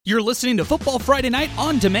You're listening to Football Friday Night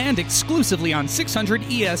on demand exclusively on 600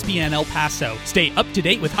 ESPN El Paso. Stay up to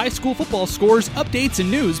date with high school football scores, updates, and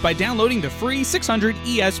news by downloading the free 600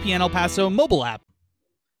 ESPN El Paso mobile app.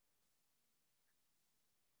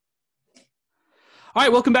 All right,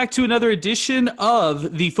 welcome back to another edition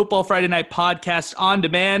of the Football Friday Night Podcast on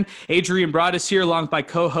demand. Adrian Broadus here along with my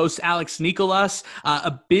co-host Alex Nicolas.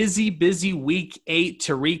 A busy week 8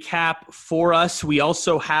 to recap for us. We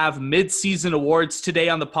also have mid-season awards today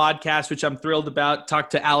on the podcast, which I'm thrilled about.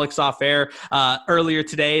 Talked to Alex off air earlier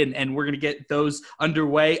today, and we're going to get those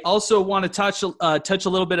underway. Also want to touch a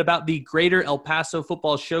little bit about the Greater El Paso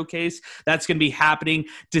Football Showcase. That's going to be happening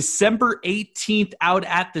December 18th out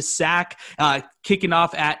at the SAC. Kicking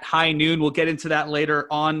off at high noon. We'll get into that later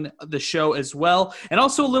on the show as well. And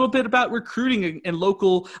also a little bit about recruiting and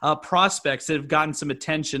local prospects that have gotten some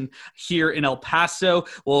attention here in El Paso.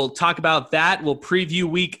 We'll talk about that. We'll preview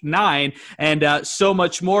week 9 and so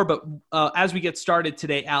much more. But as we get started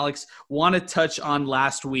today, Alex, want to touch on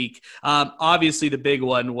last week. Obviously, the big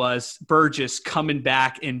one was Burgess coming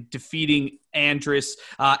back and defeating Andress.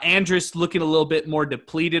 Andress looking a little bit more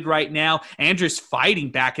depleted right now. Andress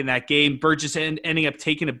fighting back in that game. Burgess ending up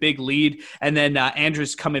taking a big lead, and then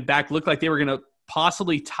Andress coming back. Looked like they were going to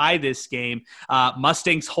possibly tie this game.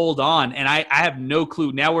 Mustangs hold on, and I have no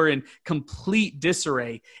clue. Now we're in complete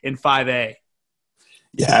disarray in 5A.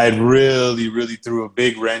 Yeah, it really threw a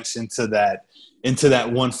big wrench into that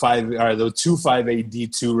 1-5 or the 2-5A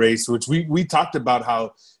D2 race, which we talked about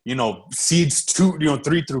how, seeds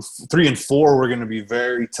 3 and 4 were going to be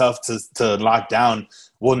very tough to lock down.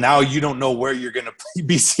 Well, now you don't know where you're going to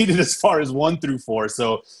be seated as far as 1 through 4.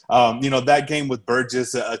 So, that game with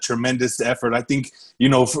Burgess, a tremendous effort. I think, we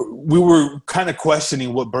were kind of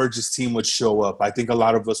questioning what Burgess team would show up. I think a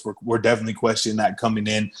lot of us were definitely questioning that coming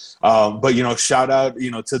in. But, shout out,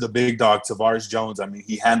 to the big dog, Tavares Jones. I mean,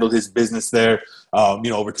 he handled his business there,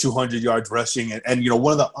 over 200 yards rushing. And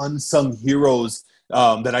one of the unsung heroes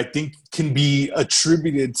that I think can be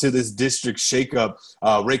attributed to this district shakeup,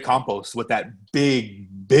 Ray Campos, with that big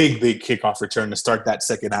kickoff return to start that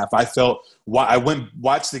second half. I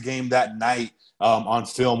watched the game that night on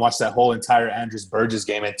film, watched that whole entire Andress Burgess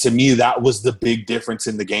game, and to me, that was the big difference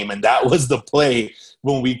in the game, and that was the play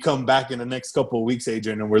when we come back in the next couple of weeks,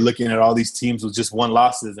 Adrian, and we're looking at all these teams with just 1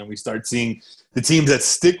 losses, and we start seeing the teams that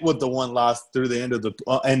stick with the 1 loss through the end of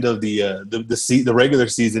the regular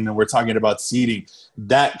season, and we're talking about seeding.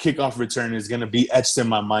 That kickoff return is going to be etched in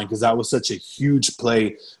my mind because that was such a huge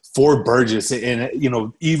play for Burgess. And,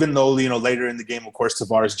 even though, later in the game, of course,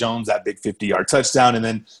 Tavares Jones, that big 50-yard touchdown, and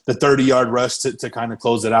then the 30-yard rush to kind of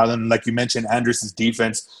close it out. And like you mentioned, Andress's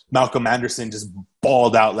defense, Malcolm Anderson just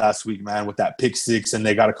balled out last week, man, with that pick 6, and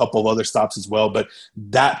they got a couple of other stops as well. But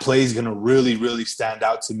that play is going to really stand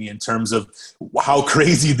out to me in terms of how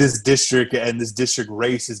crazy this district and this district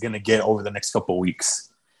race is going to get over the next couple of weeks.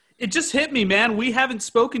 It just hit me, man. We haven't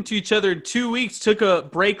spoken to each other in 2 weeks. Took a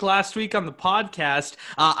break last week on the podcast.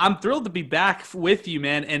 I'm thrilled to be back with you,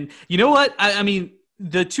 man. And you know what? I mean,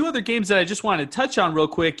 the 2 other games that I just wanted to touch on real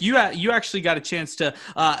quick, you actually got a chance to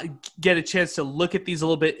look at these a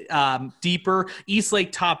little bit deeper.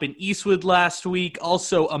 Eastlake topping Eastwood last week.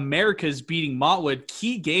 Also, America's beating Montwood.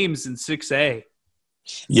 Key games in 6A.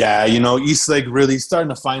 Yeah, Eastlake really starting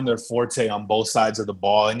to find their forte on both sides of the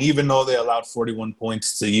ball. And even though they allowed 41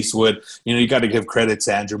 points to Eastwood, you got to give credit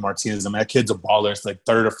to Andrew Martinez. I mean, that kid's a baller. It's like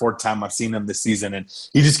 3rd or 4th time I've seen him this season. And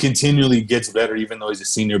he just continually gets better, even though he's a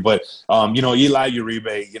senior. But, Eli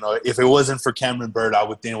Uribe, if it wasn't for Cameron Bird, I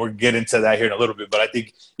would think we'll get into that here in a little bit. But I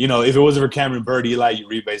think, if it wasn't for Cameron Bird, Eli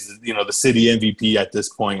Uribe is, the city MVP at this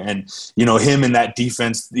point. And, him in that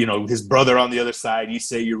defense, his brother on the other side,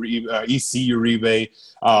 EC Uribe,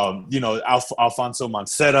 Alfonso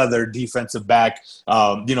Mancera, their defensive back.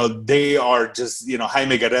 They are just,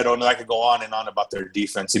 Jaime Guerrero, and I could go on and on about their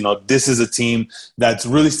defense. This is a team that's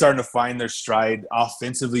really starting to find their stride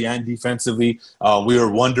offensively and defensively. We were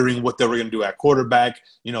wondering what they were going to do at quarterback.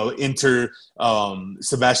 Enter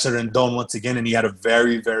Sebastian Rendon once again, and he had a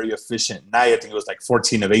very, very efficient night. I think it was like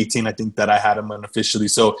 14 of 18. I think that I had him unofficially.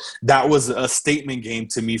 So that was a statement game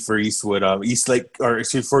to me for Eastwood.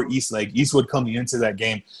 For Eastlake. Eastwood coming into that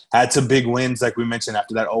game had some big wins, like we mentioned,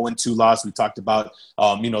 after that 0-2 loss. We talked about,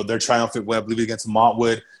 their triumphant web lead against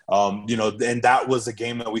Montwood. And that was a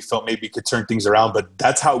game that we felt maybe could turn things around. But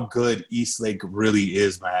that's how good Eastlake really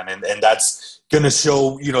is, man. And that's going to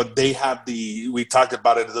show, they have we talked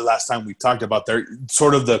about it the last time we talked about their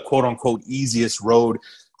sort of the quote unquote easiest road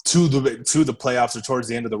to the playoffs or towards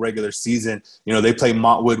the end of the regular season. You know, they play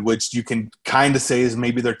Montwood, which you can kind of say is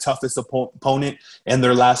maybe their toughest opponent in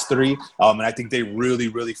their last three. And I think they really,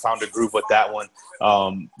 really found a groove with that one.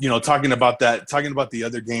 You know, talking about the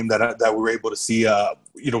other game that we were able to see,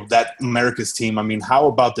 you know, that America's team. I mean, how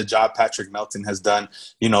about the job Patrick Melton has done,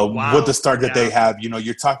 you know, with the start that they have? You know,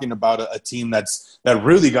 you're talking about a team that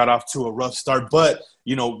really got off to a rough start, but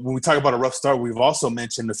you know, when we talk about a rough start, we've also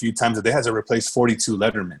mentioned a few times that they had to replace 42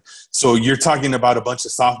 lettermen. So you're talking about a bunch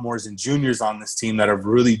of sophomores and juniors on this team that have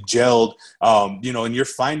really gelled, you know, and you're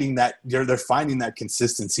finding that they're finding that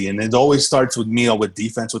consistency. And it always starts with me with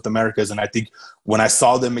defense with Americas. And I think when I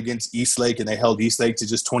saw them against Eastlake and they held Eastlake to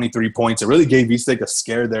just 23 points, it really gave Eastlake a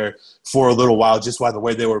scare there for a little while, just by the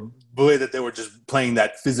way that they were just playing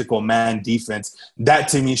that physical man defense. That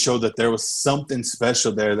to me showed that there was something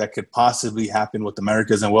special there that could possibly happen with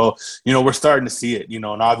Americas. And well, you know, we're starting to see it, you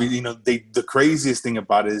know, and obviously, you know, the craziest thing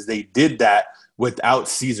about it is they did that without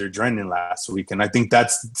Caesar Drennan last week. And I think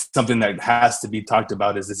that's something that has to be talked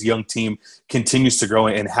about as this young team continues to grow.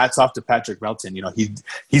 And hats off to Patrick Melton. You know,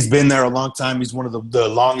 he's been there a long time. He's one of the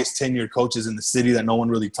longest tenured coaches in the city that no one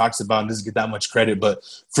really talks about and doesn't get that much credit. But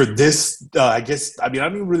for this, I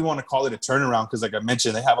don't even really want to call it a turnaround because, like I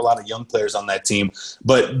mentioned, they have a lot of young players on that team.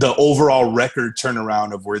 But the overall record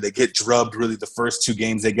turnaround of where they get drubbed really the first two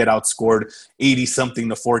games, they get outscored 80-something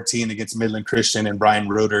to 14 against Midland Christian and Brian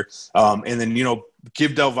Roeder. And then, you know,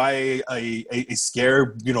 give Del Valle a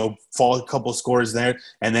scare, you know, fall a couple scores there,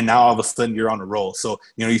 and then now all of a sudden you're on a roll. So,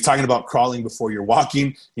 you know, you're talking about crawling before you're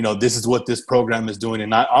walking. You know, this is what this program is doing.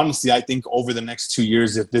 And honestly, I think over the next 2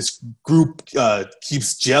 years, if this group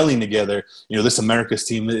keeps gelling together, you know, this America's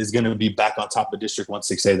team is going to be back on top of District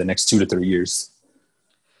 1-6A the next 2 to 3 years.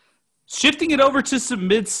 Shifting it over to some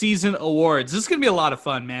mid-season awards. This is going to be a lot of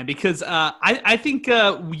fun, man, because I think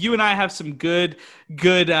you and I have some good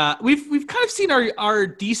we've kind of seen our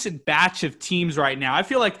decent batch of teams right now. I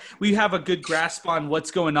feel like we have a good grasp on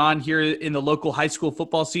what's going on here in the local high school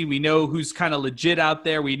football scene. We know who's kind of legit out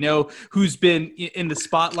there. We know who's been in the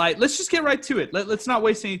spotlight. Let's just get right to it. Let's not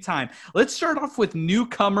waste any time. Let's start off with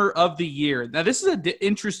newcomer of the year. Now, this is an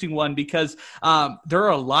interesting one because there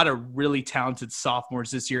are a lot of really talented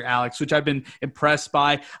sophomores this year, Alex, which I've been impressed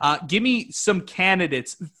by. Give me some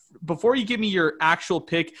candidates. Before you give me your actual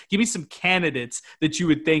pick, give me some candidates that you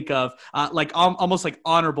would think of, like almost like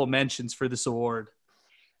honorable mentions for this award.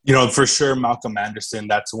 You know, for sure, Malcolm Anderson.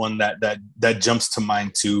 That's one that jumps to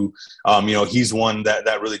mind too. You know, he's one that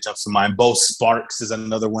really jumps to mind. Bo Sparks is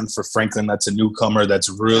another one for Franklin. That's a newcomer that's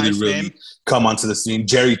really come onto the scene.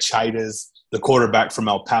 Jerry Chidas, the quarterback from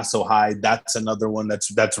El Paso High. That's another one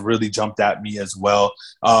that's really jumped at me as well.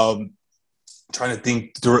 Trying to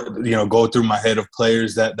think through, you know, go through my head of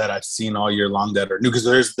players that I've seen all year long that are new,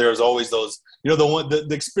 because there's always those, you know, the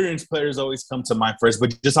experienced players always come to mind first,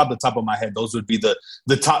 but just off the top of my head, those would be the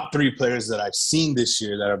top three players that I've seen this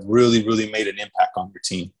year that have really, really made an impact on your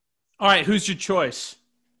team. All right, who's your choice?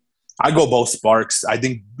 I go Bo Sparks. I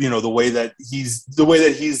think, you know, the way that he's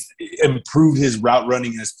improved his route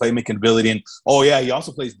running and his playmaking ability. And, he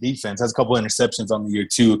also plays defense, has a couple of interceptions on the year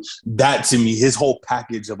too. That, to me, his whole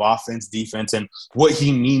package of offense, defense, and what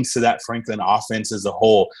he means to that Franklin offense as a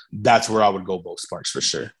whole, that's where I would go Bo Sparks for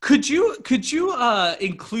sure. Could you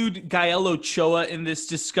include Gael Ochoa in this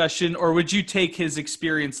discussion, or would you take his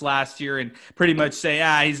experience last year and pretty much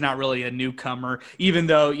say, he's not really a newcomer, even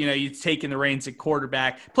though, you know, he's taken the reins at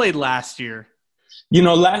quarterback, played last year? You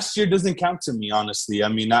know, last year doesn't count to me, honestly. I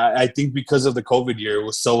mean, I think because of the COVID year, it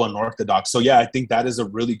was so unorthodox. So, yeah, I think that is a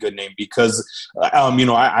really good name because, you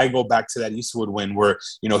know, I go back to that Eastwood win where,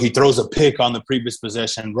 you know, he throws a pick on the previous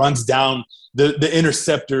possession, runs down the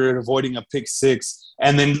interceptor, avoiding a pick six,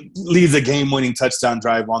 and then leads a game-winning touchdown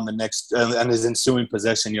drive on the next and his ensuing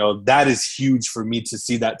possession. You know, that is huge for me to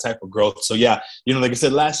see that type of growth. So, yeah, you know, like I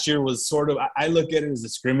said, last year was sort of – I look at it as a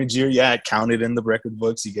scrimmage year. Yeah, it counted in the record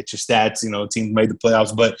books. You get your stats. You know, teams made the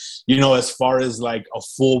playoffs. But, you know, as far as, like, a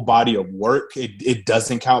full body of work, it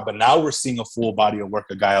doesn't count. But now we're seeing a full body of work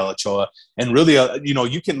of Gael Ochoa. And really, you know,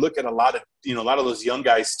 you can look at a lot of those young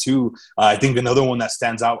guys too. I think another one that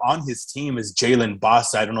stands out on his team is Jalen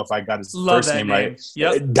Boss. I don't know if I got his first name right.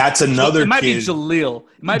 Yep. That's another It might kid. Be Jaleel.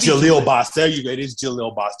 It might be Jaleel Boss. There you go. It is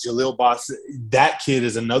Jaleel Boss. Jaleel Boss. That kid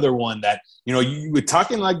is another one that, you know, you were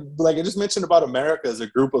talking like I just mentioned about America as a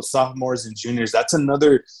group of sophomores and juniors. That's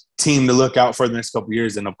another team to look out for the next couple of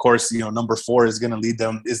years. And of course, you know, number 4 is going to lead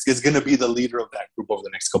them. Is going to be the leader of that group over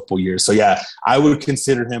the next couple of years. So yeah, I would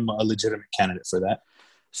consider him a legitimate candidate for that.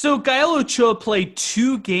 So Gael Ochoa played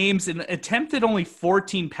 2 games and attempted only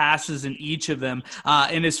 14 passes in each of them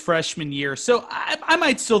in his freshman year. So I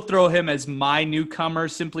might still throw him as my newcomer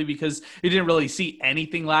simply because he didn't really see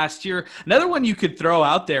anything last year. Another one you could throw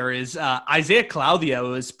out there is Isaiah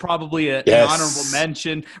Claudio is probably an honorable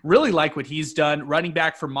mention. Really like what he's done. Running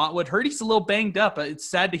back for Montwood. Heard he's a little banged up. It's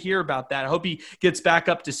sad to hear about that. I hope he gets back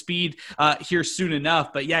up to speed here soon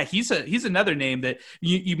enough. But yeah, he's another name that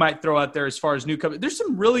you might throw out there as far as newcomer. There's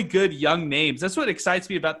some really good young names. That's what excites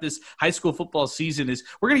me about this high school football season is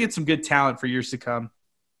we're going to get some good talent for years to come.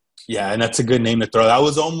 Yeah, and that's a good name to throw. That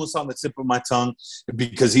was almost on the tip of my tongue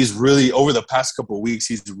because he's really, over the past couple of weeks,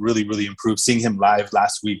 he's really, really improved. Seeing him live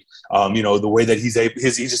last week, the way that he's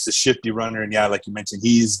just a shifty runner. And yeah, like you mentioned,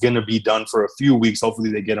 he's going to be done for a few weeks.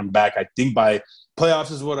 Hopefully they get him back. I think by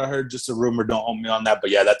playoffs is what I heard. Just a rumor. Don't hold me on that.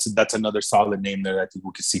 But yeah, that's another solid name that I think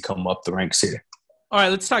we could see come up the ranks here. All right,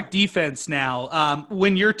 let's talk defense now.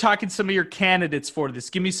 When you're talking some of your candidates for this,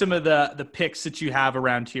 give me some of the picks that you have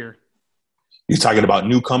around here. You're talking about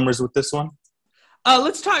newcomers with this one?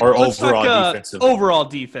 Let's talk overall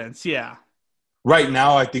defense. Yeah. Right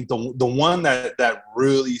now, I think the one that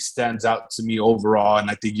really stands out to me overall, and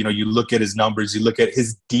I think, you look at his numbers, you look at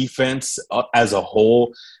his defense as a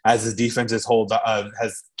whole, has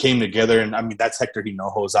came together, and I mean that's Hector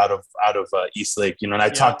Hinojos out of Eastlake, and I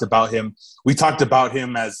talked about him. We talked about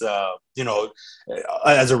him as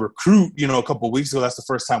as a recruit, a couple of weeks ago. That's the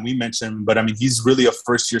first time we mentioned him, but I mean he's really a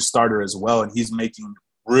first year starter as well, and he's making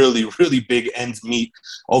really, really big ends meet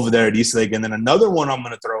over there at Eastlake. And then another one I'm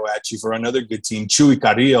going to throw at you for another good team, Chuy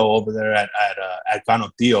Carrillo over there at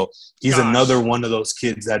Canutillo. He's another one of those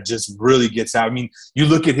kids that just really gets out. I mean, you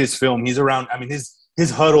look at his film, he's around, I mean,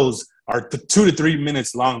 his huddles are 2 to 3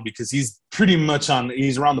 minutes long because he's pretty much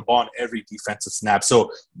he's around the ball on every defensive snap.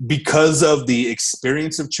 So because of the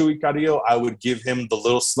experience of Chuy Carrillo, I would give him the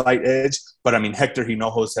little slight edge. But I mean, Hector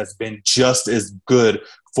Hinojos has been just as good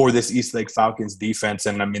for this Eastlake Falcons defense.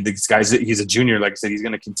 And I mean, this guy's, he's a junior. Like I said, he's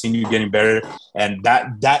going to continue getting better. And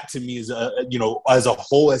that to me is, as a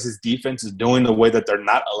whole, as his defense is doing, the way that they're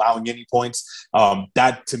not allowing any points,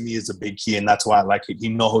 that to me is a big key. And that's why I like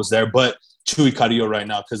Hinojos there. But Chuy Carrillo right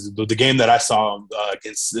now, because the game that I saw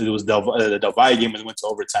against, it was the Del Valle game and it went to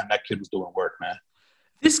overtime. That kid was doing work, man.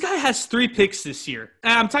 This guy has 3 picks this year.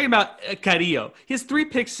 I'm talking about Carrillo. He has 3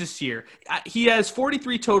 picks this year. He has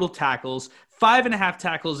 43 total tackles, 5.5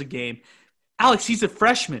 tackles a game. Alex, he's a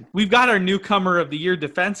freshman. We've got our newcomer of the year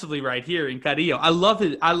defensively right here in Carrillo. I love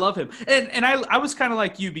it. I love him. And I was kind of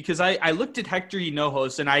like you because I looked at Hector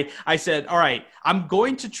Hinojos and I said, all right, I'm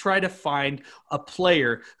going to try to find a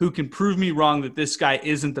player who can prove me wrong that this guy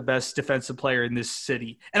isn't the best defensive player in this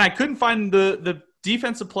city. And I couldn't find the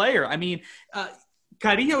defensive player. I mean,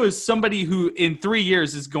 Carrillo is somebody who in 3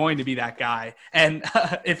 years is going to be that guy. And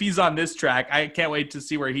if he's on this track, I can't wait to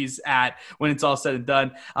see where he's at when it's all said and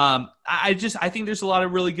done. I think there's a lot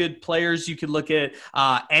of really good players. You could look at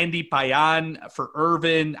Andy Payan for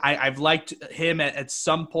Irvin. I've liked him at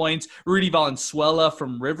some points. Rudy Valenzuela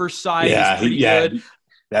from Riverside is pretty good.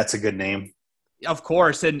 That's a good name. Of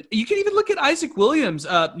course. And you can even look at Isaac Williams,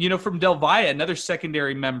 from Del Valle, another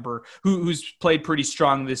secondary member who's played pretty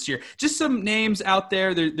strong this year. Just some names out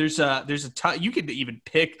there. There's a ton. You could even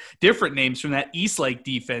pick different names from that Eastlake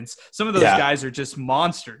defense. Some of those guys are just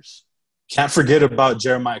monsters. Can't forget about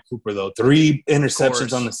Jeremiah Cooper, though. 3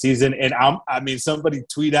 interceptions on the season. And somebody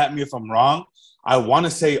tweet at me if I'm wrong. I want to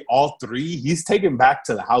say all 3 he's taken back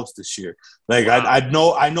to the house this year. Like wow.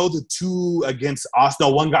 I know the 2 against Austin.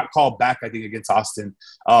 No, 1 got called back, I think, against Austin.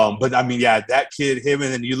 But I mean, yeah, that kid, him,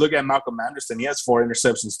 and then you look at Malcolm Anderson. He has 4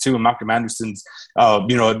 interceptions too. And Malcolm Anderson's,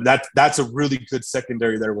 that's a really good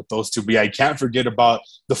secondary there with those 2. But yeah, you can't forget about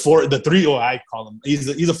the 3. Oh, I call him. He's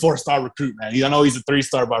a 4-star recruit, man. I know he's a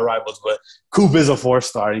 3-star by rivals, but Coop is a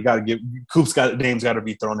 4-star. You got to Coop's name's got to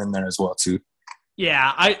be thrown in there as well too.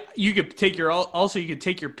 Yeah, you could take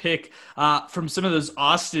your pick from some of those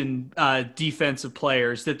Austin defensive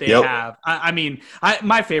players that they have.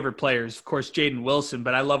 My favorite player is, of course, Jaden Wilson,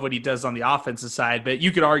 but I love what he does on the offensive side. But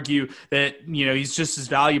you could argue that, he's just as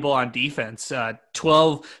valuable on defense.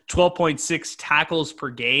 12.6 tackles per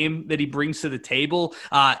game that he brings to the table.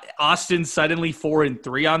 Austin suddenly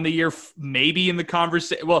 4-3 on the year, maybe in the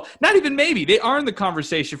conversation. Well, not even maybe. They are in the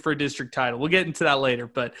conversation for a district title. We'll get into that later.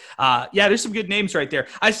 But, there's some good names names right there.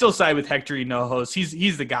 I still side with Hector Hinojos.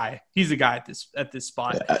 He's the guy. He's the guy at this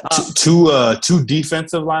spot. Two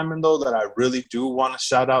defensive linemen though that I really do want to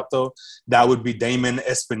shout out though. That would be Damon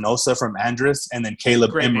Espinosa from Andress, and then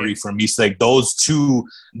Caleb Emery from East Lake. Those two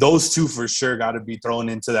for sure got to be thrown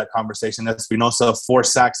into that conversation. Espinosa 4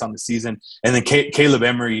 sacks on the season, and then Caleb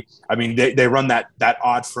Emery. I mean, they run that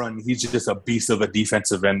odd front. He's just a beast of a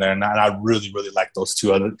defensive end there, and I really like those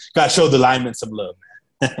two. Got to show the linemen some love,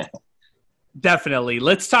 man. Definitely.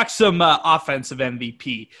 Let's talk some offensive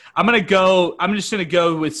MVP. I'm just going to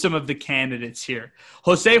go with some of the candidates here.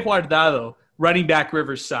 Jose Guardado, running back,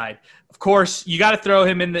 Riverside. Of course, you got to throw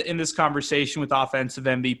him in this conversation with offensive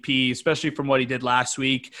MVP, especially from what he did last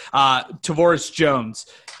week. Tavoris Jones.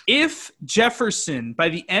 If Jefferson, by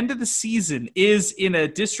the end of the season, is in a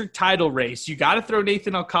district title race, you got to throw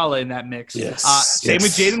Nathan Alcala in that mix. Same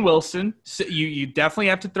with Jaden Wilson. So you definitely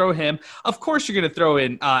have to throw him. Of course, you're going to throw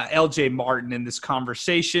in LJ Martin in this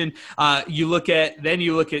conversation. You look at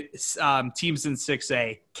teams in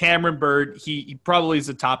 6A. Cameron Bird, he probably is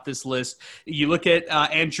atop this list. You look at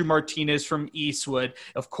Andrew Martinez from Eastwood.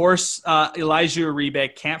 Of course, Elijah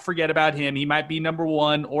Uribe, can't forget about him. He might be number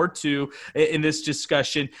 1 or 2 in this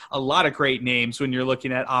discussion. A lot of great names when you're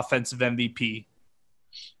looking at offensive MVP.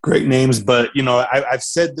 Great names, but, I've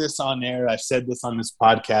said this on air. I've said this on this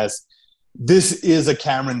podcast. This is a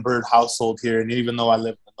Cameron Bird household here, and even though I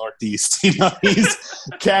live in the Northeast,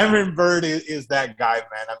 Cameron Bird is that guy,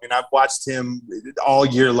 man. I mean, I've watched him all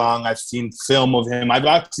year long. I've seen film of him. I've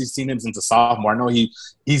actually seen him since a sophomore. I know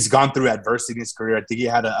he's gone through adversity in his career. I think he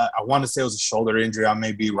had I want to say it was a shoulder injury. I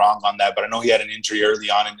may be wrong on that, but I know he had an injury early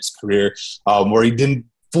on in his career where he didn't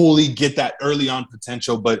fully get that early on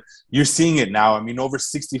potential, but you're seeing it now. I mean, over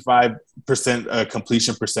 65%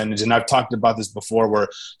 completion percentage. And I've talked about this before where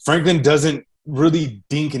Franklin doesn't really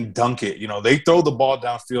dink and dunk it. They throw the ball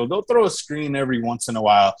downfield. They'll throw a screen every once in a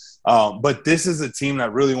while. But this is a team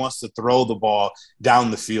that really wants to throw the ball down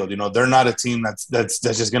the field. They're not a team that's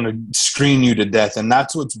just going to screen you to death. And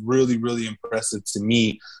that's what's really, really impressive to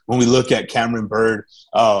me when we look at Cameron Bird,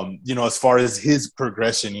 as far as his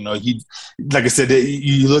progression. He, like I said,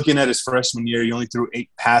 you're looking at his freshman year, he only threw 8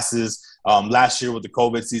 passes. Last year with the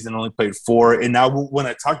COVID season, only played 4. And now when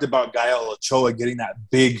I talked about Gael Ochoa getting that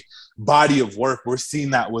big body of work, we're seeing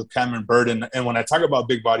that with Cameron Bird. And when I talk about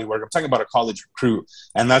big body work, I'm talking about a college recruit.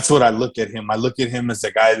 And that's what I look at him. I look at him as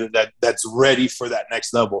a guy that's ready for that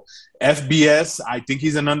next level. FBS, I think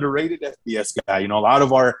he's an underrated FBS guy. A lot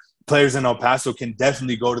of our players in El Paso can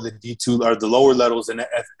definitely go to the D2 or the lower levels and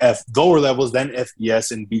lower levels than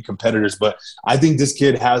FBS and be competitors. But I think this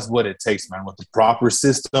kid has what it takes, man, with the proper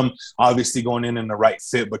system, obviously going in the right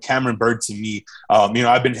fit. But Cameron Bird, to me,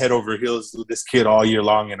 I've been head over heels with this kid all year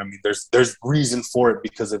long. And I mean, there's reason for it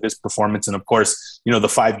because of his performance. And of course, the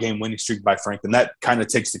 5-game winning streak by Franklin, that kind of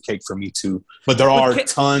takes the cake for me too. But there are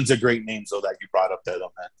tons of great names though that you brought up there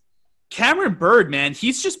though, man. Cameron Bird, man,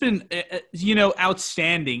 he's just been,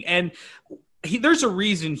 outstanding. And there's a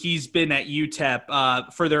reason he's been at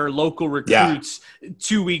UTEP for their local recruits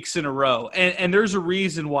 2 weeks in a row. And there's a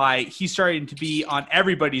reason why he's starting to be on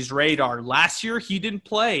everybody's radar. Last year, he didn't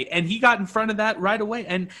play, and he got in front of that right away.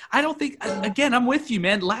 And I don't think, again, I'm with you,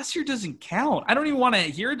 man. Last year doesn't count. I don't even want to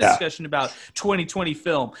hear a discussion about 2020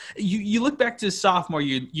 film. You look back to his sophomore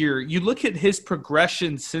year, you look at his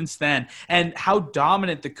progression since then and how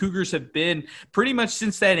dominant the Cougars have been pretty much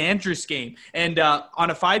since that Andress game. And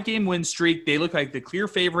on a 5-game win streak, they look like the clear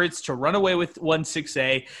favorites to run away with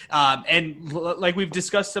 1-6A. And like we've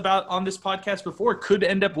discussed about on this podcast before, could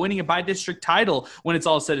end up winning a by-district title when it's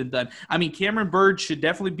all said and done. I mean, Cameron Bird should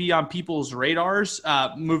definitely be on people's radars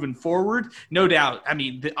moving forward. No doubt. I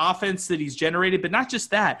mean, the offense that he's generated, but not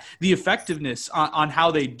just that, the effectiveness on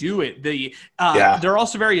how they do it. They're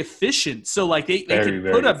also very efficient. So, like, they can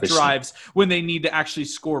put up drives when they need to actually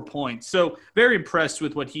score points. So, very impressed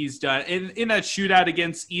with what he's done. In that shootout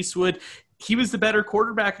against Eastwood, he was the better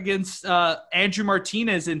quarterback against Andrew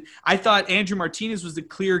Martinez, and I thought Andrew Martinez was the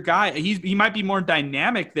clear guy. He might be more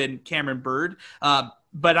dynamic than Cameron Bird,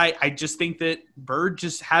 but I just think that Bird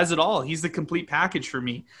just has it all. He's the complete package for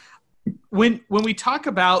me. When we talk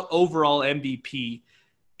about overall MVP,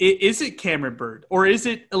 is it Cameron Bird or is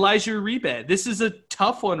it Elijah Uribe? This is a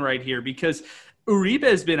tough one right here because Uribe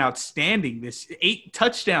has been outstanding. 8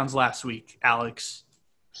 touchdowns last week, Alex.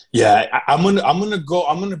 Yeah, I'm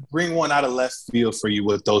gonna bring one out of left field for you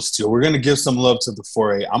with those two. We're gonna give some love to the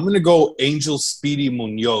 4A. I'm gonna go Angel Speedy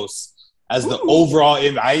Munoz as the Ooh. overall.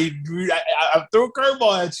 I throw a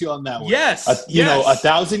curveball at you on that one. Yes.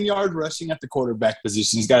 1,000-yard rushing at the quarterback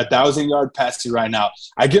position. He's got 1,000-yard passing right now.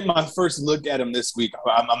 I get my first look at him this week.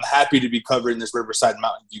 I'm happy to be covering this Riverside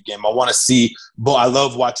Mountain View game. I want to see. But I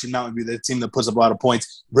love watching Mountain View, the team that puts up a lot of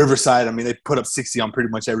points. Riverside, I mean, they put up 60 on pretty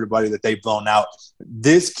much everybody that they've blown out.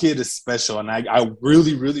 This kid is special, and I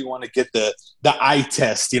really, really want to get the eye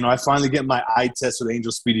test. I finally get my eye test with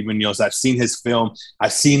Angel Speedy Munoz. I've seen his film.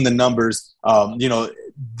 I've seen the numbers.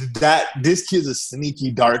 That this kid's a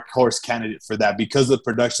sneaky dark horse candidate for that because of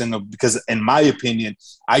production. Because in my opinion,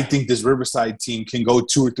 I think this Riverside team can go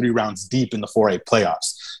 2 or 3 rounds deep in the 4A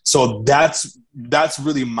playoffs. So that's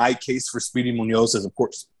really my case for Speedy Munoz, as of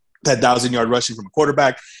course that 1,000-yard rushing from a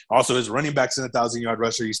quarterback. Also, his running back's an 1,000-yard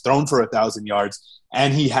rusher. He's thrown for 1,000 yards,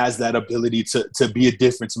 and he has that ability to be a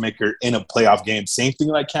difference maker in a playoff game. Same thing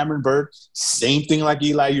like Cameron Bird, same thing like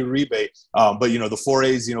Eli Uribe. But, the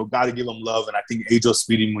 4As, got to give them love, and I think Angel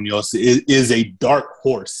Speedy Munoz is a dark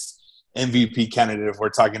horse MVP candidate if we're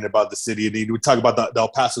talking about the city. We talk about the El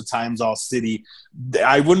Paso Times All City.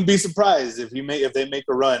 I wouldn't be surprised if they make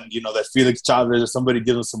a run, that Felix Chavez or somebody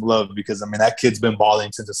gives him some love, because, I mean, that kid's been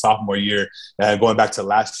balling since his sophomore year, going back to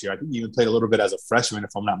last year. I think he even played a little bit as a freshman, if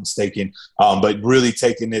I'm not mistaken, but really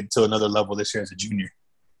taking it to another level this year as a junior.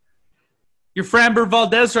 You're Framber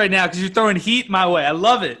Valdez right now because you're throwing heat my way. I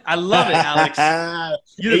love it, Alex.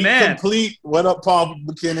 You're the man. Complete. What up, Paul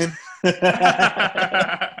McKinnon?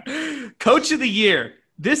 Coach of the Year.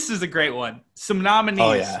 This is a great one. Some nominees.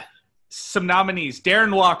 Oh, yeah. Some nominees.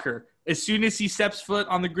 Darren Walker. As soon as he steps foot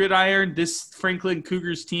on the gridiron, this Franklin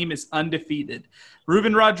Cougars team is undefeated.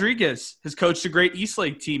 Ruben Rodriguez has coached a great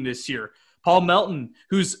Eastlake team this year. Paul Melton,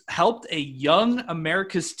 who's helped a young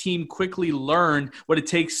America's team quickly learn what it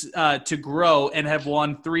takes to grow and have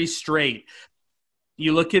won 3 straight.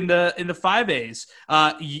 You look in the 5As,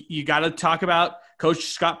 you got to talk about Coach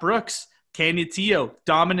Scott Brooks. Canutillo,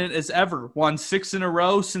 dominant as ever, won 6 in a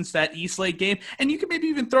row since that Eastlake game. And you can maybe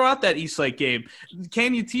even throw out that Eastlake game.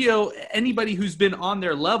 Canutillo, anybody who's been on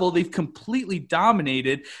their level, they've completely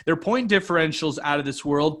dominated. Their point differential's out of this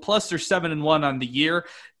world, plus they're 7-1 on the year.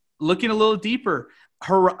 Looking a little deeper,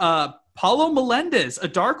 Paulo Melendez, a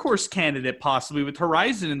dark horse candidate possibly with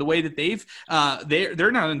Horizon, in the way that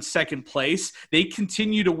they're now in second place. They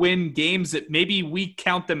continue to win games that maybe we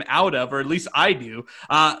count them out of, or at least I do.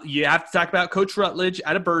 You have to talk about Coach Rutledge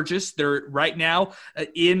out of Burgess. They're right now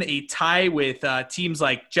in a tie with teams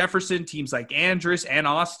like Jefferson, teams like Andress and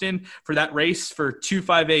Austin for that race for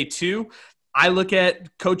 2-5A2. I look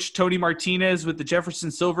at Coach Tony Martinez with the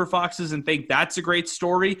Jefferson Silver Foxes and think that's a great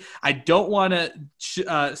story. I don't want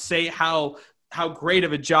to say how great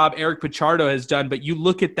of a job Eric Pichardo has done, but you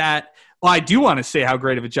look at that. Well, I do want to say how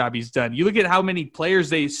great of a job he's done. You look at how many players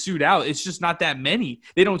they suit out. It's just not that many.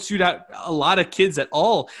 They don't suit out a lot of kids at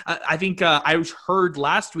all. I think I heard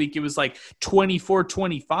last week it was like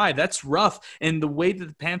 24-25. That's rough. And the way that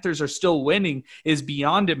the Panthers are still winning is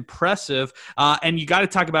beyond impressive. And you got to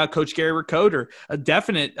talk about Coach Gary Rakoder, a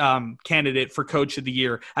definite candidate for Coach of the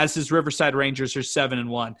Year, as his Riverside Rangers are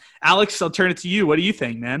 7-1. Alex, I'll turn it to you. What do you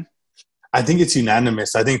think, man? I think it's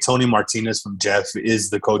unanimous. I think Tony Martinez from Jeff is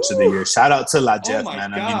the Coach of the Year. Shout out to La Jeff,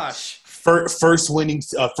 man. Gosh. I mean,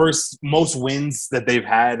 first most wins that they've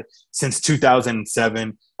had since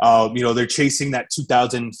 2007. They're chasing that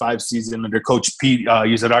 2005 season under Coach Pete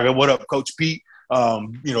Uzaraga. What up, Coach Pete? A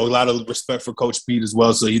lot of respect for Coach Pete as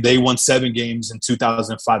well. So they won 7 games in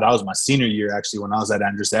 2005. That was my senior year, actually, when I was at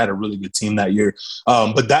Andress. They had a really good team that year.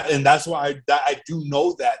 That's why I do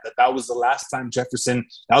know that was the last time Jefferson.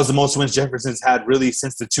 That was the most wins Jefferson's had really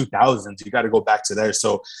since the 2000s. You got to go back to there.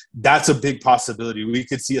 So that's a big possibility. We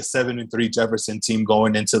could see a 7-3 Jefferson team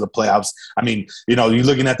going into the playoffs. I mean, you're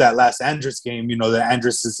looking at that last Andress game. The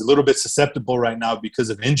Andress is a little bit susceptible right now because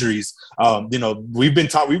of injuries. We've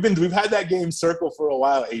had that game circled for a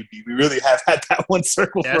while, AB. We really have had that one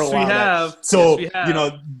circle for a while. We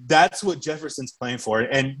have. That's what Jefferson's playing for.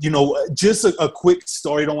 And, just a quick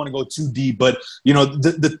story. I don't want to go too deep, but,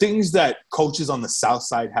 the things that coaches on the South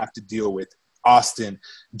Side have to deal with, Austin,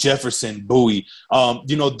 Jefferson, Bowie,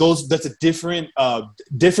 that's a different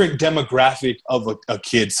demographic of a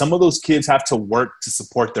kid. Some of those kids have to work to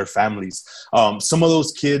support their families. Some of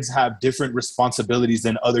those kids have different responsibilities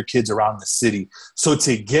than other kids around the city. So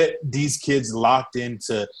to get these kids locked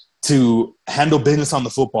into to handle business on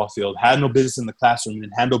the football field, handle business in the classroom,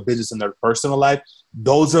 and handle business in their personal life,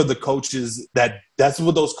 those are the coaches that's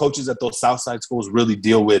what those coaches at those Southside schools really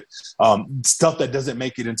deal with. Stuff that doesn't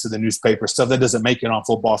make it into the newspaper, stuff that doesn't make it on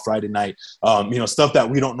Football Friday night, stuff that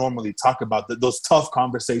we don't normally talk about, those tough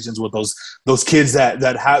conversations with those kids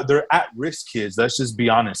they're at-risk kids. Let's just be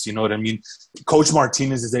honest. You know what I mean? Coach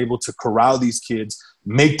Martinez is able to corral these kids,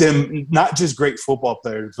 make them not just great football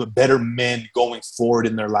players, but better men going forward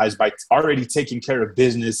in their lives by already taking care of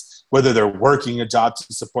business, whether they're working a job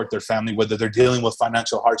to support their family, whether they're dealing with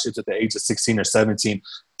financial hardships at the age of 16 or 17.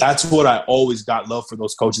 That's what I always got love for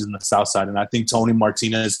those coaches in the South Side. And I think Tony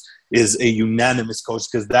Martinez is a unanimous coach,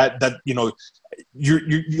 because your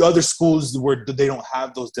other schools where they don't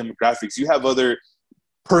have those demographics, you have other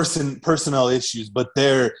personnel issues, but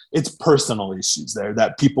it's personal issues there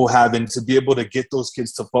that people have, and to be able to get those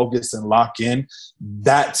kids to focus and lock in,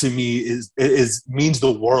 that to me means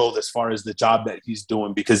the world as far as the job that he's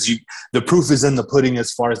doing, because the proof is in the pudding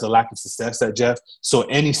as far as the lack of success at Jeff. So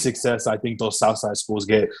any success I think those Southside schools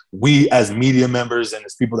get, we as media members and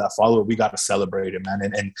as people that follow it, we got to celebrate it,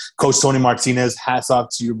 man. And Coach Tony Martinez, hats off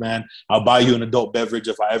to you, man. I'll buy you an adult beverage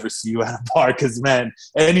if I ever see you at a bar, because, man,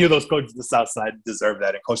 any of those coaches of the Southside deserve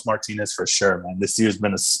that. And Coach Martinez for sure, man. This year's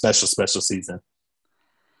been a special season.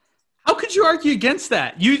 How could you argue against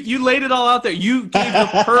that? You laid it all out there. You gave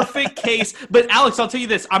a perfect case. But Alex, I'll tell you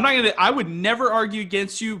this. I would never argue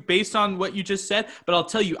against you based on what you just said, but I'll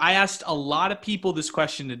tell you, I asked a lot of people this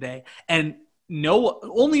question today, and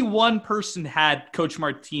only one person had Coach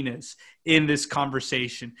Martinez in this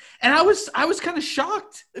conversation. And I was kind of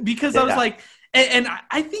shocked, because I was like, and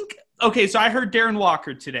I think, okay, so I heard Darren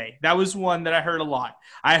Walker today. That was one that I heard a lot.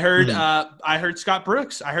 I heard Scott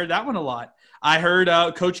Brooks. I heard that one a lot. I heard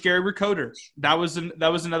Coach Gary Ricoder. That was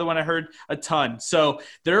another one I heard a ton. So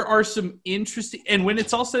there are some interesting, and when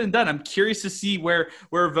it's all said and done, I'm curious to see where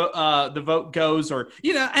the vote goes, or,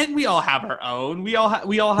 and we all have our own. We all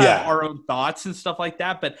have our own thoughts and stuff like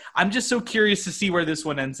that. But I'm just so curious to see where this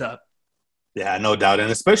one ends up. Yeah, no doubt.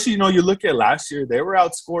 And especially, you look at last year, they were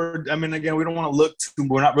outscored. I mean, again, we don't want to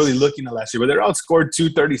we're not really looking at last year, but they're outscored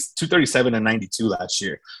 237 and 92 last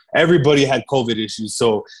year. Everybody had COVID issues.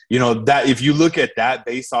 So, that if you look at that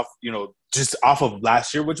based off, just off of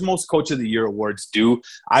last year, which most Coach of the Year awards do,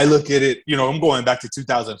 I look at it, I'm going back to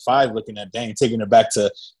 2005, looking at, taking it back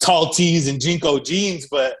to tall tees and Jinko jeans.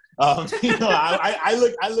 But, I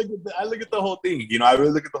look at the whole thing. I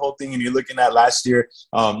really look at the whole thing, and you're looking at last year,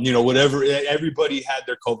 whatever, everybody had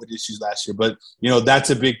their COVID issues last year. But,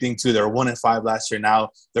 that's a big thing too. They were 1-5 last year.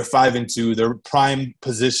 Now they're 5-2. They're prime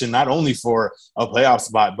position, not only for a playoff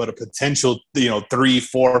spot, but a potential, 3,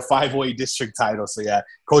 4, 5-way district title. So yeah,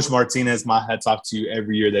 Coach Martinez, my hats off to you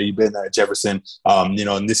every year that you've been there at Jefferson.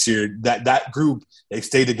 And this year that group, they've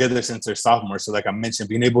stayed together since their sophomore. So like I mentioned,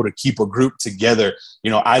 being able to keep a group together,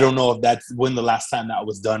 I don't know if that's when the last time that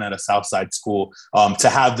was done at a Southside school, to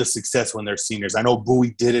have the success when they're seniors. I know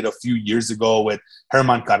Bowie did it a few years ago with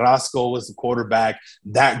Herman Carrasco was the quarterback.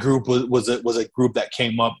 That group was a group that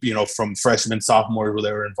came up, from freshman, sophomore, where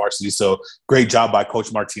they were in varsity. So great job by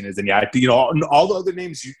Coach Martinez. And yeah, I think, all the other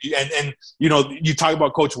names you talk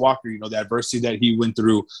about Coach Walker, the adversity that he went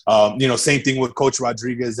through, same thing with Coach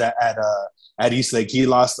Rodriguez at Eastlake. He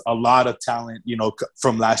lost a lot of talent,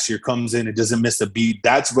 from last year, comes in and doesn't miss a beat.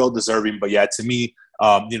 That's well deserving. But yeah, to me,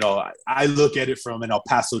 I look at it from an El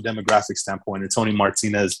Paso demographic standpoint, and Tony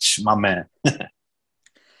Martinez, my man.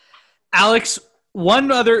 Alex,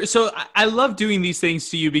 so I love doing these things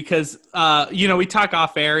to you because, we talk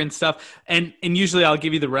off air and stuff, and usually I'll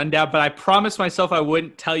give you the rundown, but I promised myself I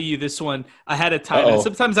wouldn't tell you this one ahead of time. And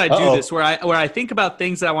sometimes I do this where I think about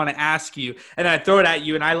things that I want to ask you, and I throw it at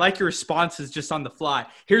you, and I like your responses just on the fly.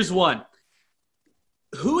 Here's one.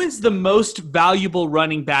 Who is the most valuable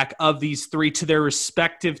running back of these three to their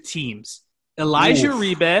respective teams? Elijah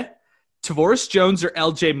Uribe, Tavoris Jones, or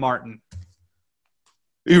LJ Martin?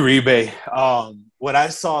 Uribe. What I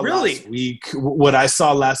saw last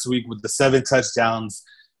week with the 7 touchdowns,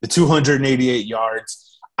 the 288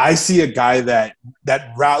 yards, I see a guy that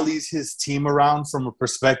rallies his team around from a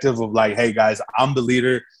perspective of like, hey guys, I'm the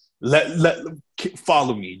leader. Let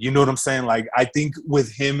follow me. You know what I'm saying? Like, I think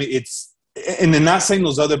with him, and then not saying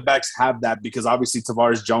those other backs have that, because obviously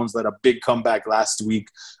Tavares Jones led a big comeback last week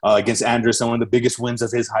against Anderson, one of the biggest wins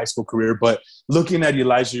of his high school career. But looking at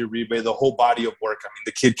Elijah Uribe, the whole body of work, I mean,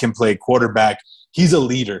 the kid can play quarterback. He's a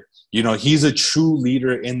leader. You know, he's a true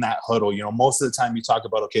leader in that huddle. You know, most of the time you talk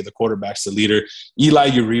about, okay, the quarterback's the leader. Eli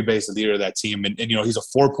Uribe is the leader of that team. And you know, he's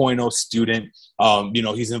a 4.0 student. You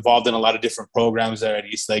know, he's involved in a lot of different programs there at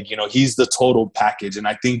Eastlake. You know, he's the total package. And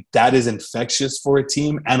I think that is infectious for a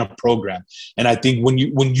team and a program. And I think when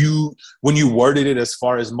you worded it as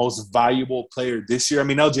far as most valuable player this year, I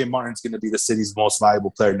mean, LJ Martin's going to be the city's most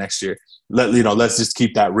valuable player next year. Let's just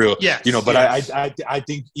keep that real. Yes, you know, but yes. I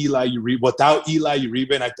think Eli Uribe, without Eli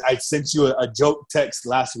Uribe, and I sent you a joke text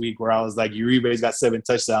last week where I was like, Uribe's got 7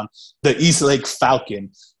 touchdowns. The Eastlake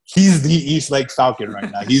Falcon. He's the Eastlake Falcon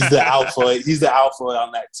right now. He's the alpha. He's the alpha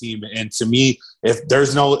on that team. And to me, if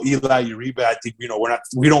there's no Eli Uribe, I think, you know,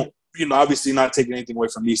 we don't, you know, obviously not taking anything away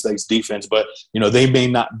from Eastlake's defense, but, you know, they may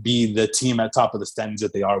not be the team at top of the standings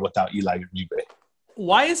that they are without Eli Uribe.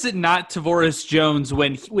 Why is it not Tavoris Jones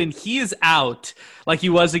when he is out, like he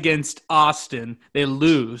was against Austin, they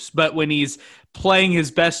lose, but when he's playing his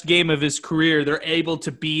best game of his career, they're able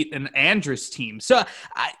to beat an Andrus team? So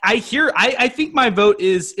I think my vote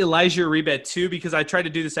is Elijah Uribe too, because I tried to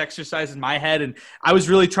do this exercise in my head and I was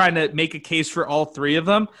really trying to make a case for all three of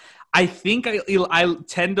them. I think I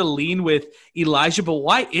tend to lean with Elijah, but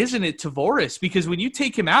why isn't it Tavoris? Because when you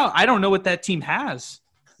take him out, I don't know what that team has.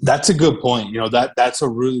 That's a good point. You know, that's a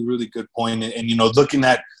really, really good point. And, you know, looking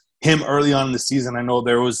at him early on in the season, I know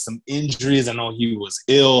there was some injuries. I know he was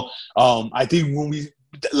ill. I think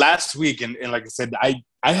last week, and like I said,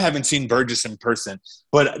 I haven't seen Burgess in person,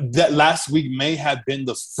 but that last week may have been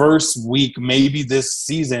the first week, maybe this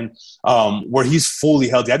season, where he's fully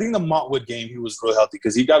healthy. I think the Montwood game, he was real healthy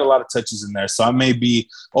because he got a lot of touches in there. So I may be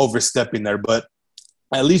overstepping there, but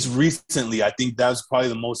at least recently, I think that was probably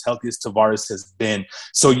the most healthiest Tavares has been.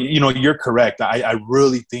 So, you know, you're correct. I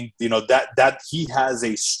really think, you know, that he has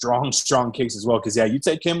a strong case as well. Because, yeah, you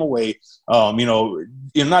take him away, you know,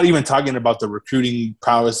 you're not even talking about the recruiting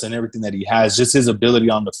prowess and everything that he has, just his ability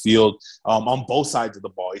on the field on both sides of the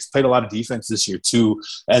ball. He's played a lot of defense this year too.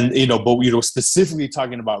 And, you know, but, you know, specifically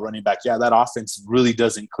talking about running back, yeah, that offense really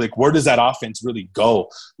doesn't click. Where does that offense really go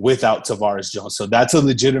without Tavares Jones? So that's a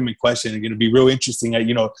legitimate question and going to be real interesting.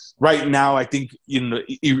 You know, right now, I think, you know,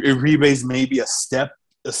 Uribe's maybe a step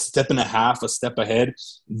and a half ahead.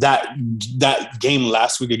 That game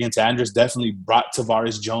last week against Andrus definitely brought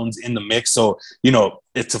Tavares Jones in the mix. So, you know,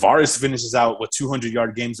 if Tavares finishes out with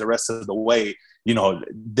 200-yard games the rest of the way, you know,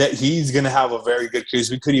 that he's going to have a very good case.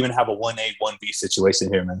 We could even have a 1A, 1B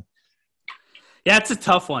situation here, man. Yeah, it's a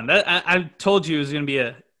tough one. I told you it was going to be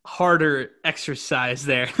a harder exercise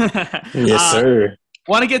there. Yes, sir.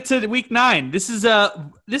 Want to get to week 9. This is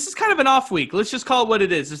kind of an off week. Let's just call it what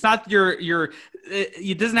it is. It's not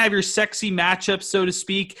it doesn't have your sexy matchup, so to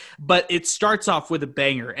speak, but it starts off with a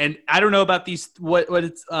banger. And I don't know about these, what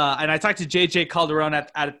it's, and I talked to JJ Calderon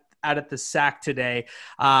at the SAC today,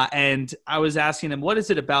 and I was asking him, what is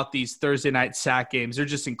it about these Thursday night SAC games? They're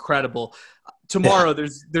just incredible. Tomorrow,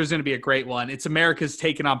 there's going to be a great one. It's America's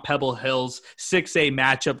taking on Pebble Hills, 6A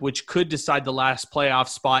matchup, which could decide the last playoff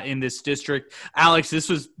spot in this district. Alex,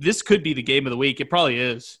 this could be the game of the week. It probably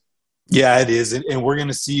is. Yeah, it is. And we're going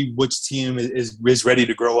to see which team is ready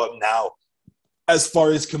to grow up now as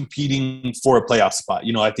far as competing for a playoff spot.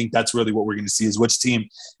 You know, I think that's really what we're going to see is which team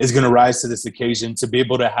is going to rise to this occasion to be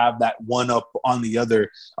able to have that one up on the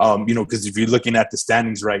other. You know, because if you're looking at the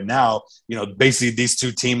standings right now, you know, basically these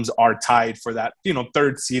two teams are tied for that, you know,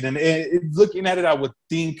 3rd seed. And looking at it, I would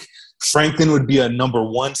think Franklin would be a number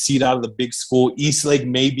 1 seed out of the big school. Eastlake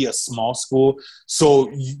may be a small school.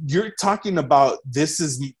 So you're talking about, this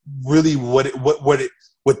is really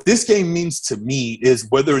what this game means to me is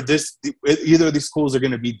whether either of these schools are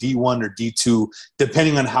going to be D1 or D2,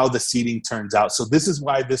 depending on how the seeding turns out. So this is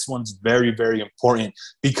why this one's very, very important,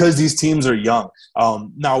 because these teams are young.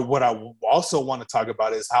 Now, what I also want to talk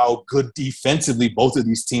about is how good defensively both of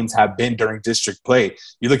these teams have been during district play.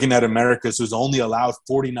 You're looking at Americas, who's only allowed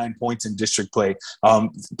 49 points in district play.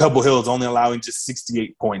 Pebble Hill is only allowing just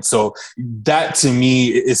 68 points. So that, to me,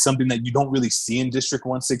 is something that you don't really see in District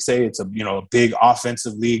 1 6A. It's a big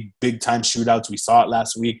offensive league, big time shootouts. We saw it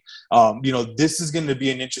last week. This is going to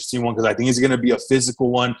be an interesting one because I think it's going to be a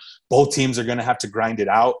physical one. Both teams are going to have to grind it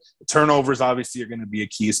out. Turnovers obviously are going to be a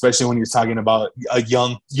key, especially when you're talking about a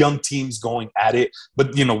young teams going at it.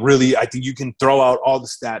 But really, I think you can throw out all the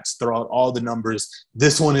stats, throw out all the numbers.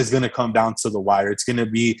 This one is going to come down to the wire. It's going to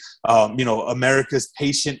be America's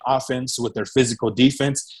patient offense with their physical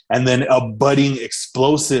defense, and then a budding,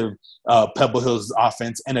 explosive Pebble Hills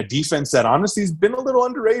offense, and a defense that honestly has been a little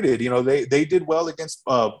underrated. They did well against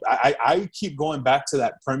I keep going back to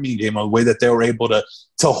that Permian game, the way that they were able to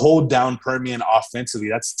to hold down Permian offensively.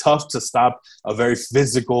 That's tough to stop a very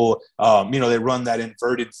physical, they run that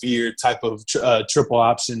inverted veer type of triple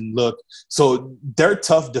option look. So they're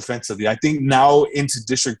tough defensively. I think now into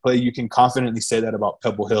district play, you can confidently say that about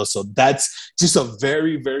Pebble Hill. So that's just a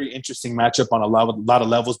very, very interesting matchup on a lot of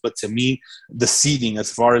levels. But to me, the seeding,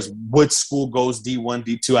 as far as which school goes D1,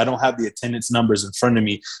 D2, I don't have the attendance numbers in front of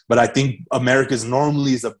me, but I think America's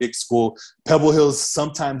normally is a big school. Pebble Hills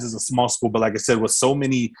sometimes is a small school, but like I said, with so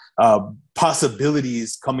many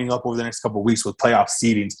possibilities coming up over the next couple of weeks with playoff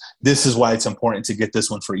seedings, this is why it's important to get this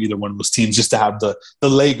one for either one of those teams, just to have the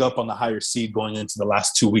leg up on the higher seed going into the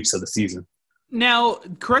last 2 weeks of the season. Now,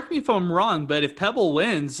 correct me if I'm wrong, but if Pebble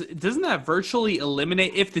wins, doesn't that virtually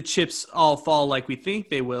eliminate, if the chips all fall like we think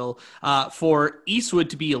they will, for Eastwood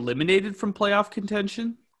to be eliminated from playoff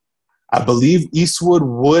contention? I believe Eastwood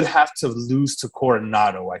would have to lose to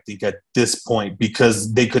Coronado, I think, at this point,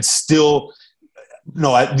 because they could still –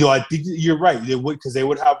 I think you're right. They would, because they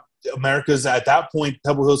would have America's – at that point,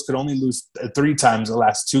 Pebble Hills could only lose 3 times the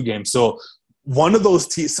last 2 games. So one of those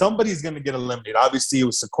teams – somebody's going to get eliminated. Obviously, it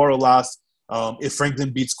was Socorro lost. If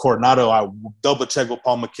Franklin beats Coronado, I'll double check with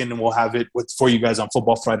Paul McKinnon. We'll have it for you guys on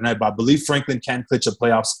Football Friday Night. But I believe Franklin can clinch a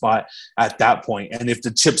playoff spot at that point. And if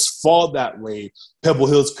the chips fall that way, Pebble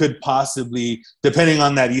Hills could possibly, depending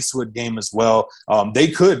on that Eastwood game as well, they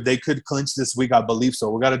could clinch this week, I believe. So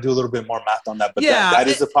we got to do a little bit more math on that. But that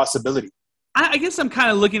is a possibility. I guess I'm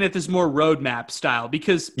kind of looking at this more roadmap style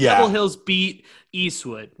because Pebble Hills beat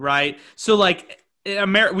Eastwood, right? So like –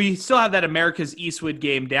 we still have that America's Eastwood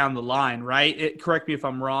game down the line, right? Correct me if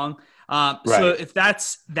I'm wrong. Right. So if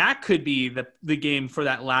that could be the game for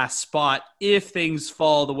that last spot if things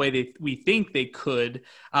fall the way we think they could.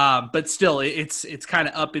 But still, it's kind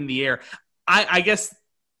of up in the air. I guess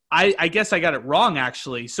I got it wrong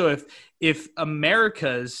actually. So if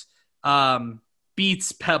America's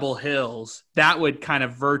beats Pebble Hills, that would kind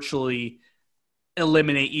of virtually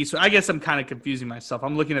eliminate Eastwood. I guess I'm kind of confusing myself.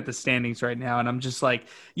 I'm looking at the standings right now, and I'm just like,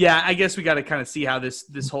 yeah, I guess we got to kind of see how this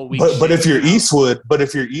whole week. But if you're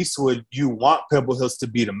Eastwood, you want Pebble Hills to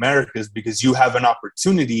beat America's because you have an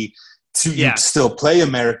opportunity to still play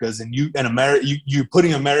America's, and you're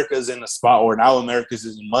putting America's in a spot where now America's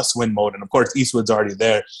is in must-win mode, and of course Eastwood's already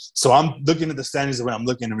there. So I'm looking at the standings the way I'm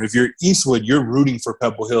looking at them. If you're Eastwood, you're rooting for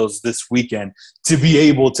Pebble Hills this weekend to be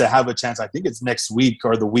able to have a chance. I think it's next week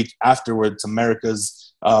or the week afterwards.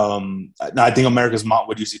 I think America's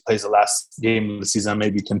Montwood usually plays the last game of the season. I may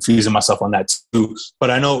be confusing myself on that too,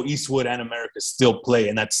 but I know Eastwood and America still play,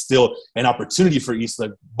 and that's still an opportunity for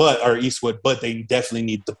Eastwood, but they definitely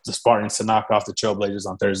need the Spartans to knock off the Trailblazers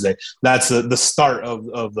on Thursday. That's the start of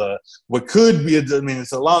the what could be.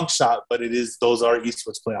 It's a long shot, but those are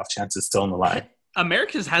Eastwood's playoff chances still on the line.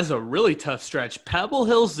 America's has a really tough stretch. Pebble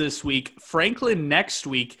Hills this week, Franklin next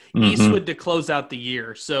week, Eastwood to close out the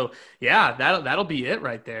year. So, yeah, that'll be it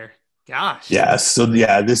right there. Gosh. Yeah, so,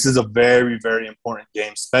 this is a very, very important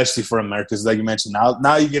game, especially for America's. Like you mentioned,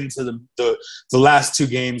 now you get into the last 2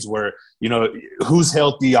 games where, who's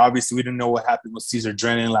healthy. Obviously, we didn't know what happened with Caesar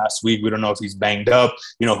Drennan last week. We don't know if he's banged up.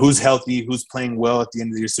 Who's healthy, who's playing well at the end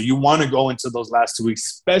of the year. So you want to go into those last 2 weeks,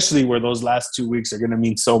 especially where those last 2 weeks are going to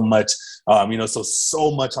mean so much.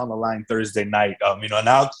 So much on the line Thursday night.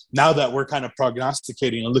 Now that we're kind of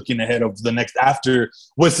prognosticating and looking ahead of the next after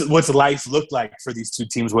what's life look like for these 2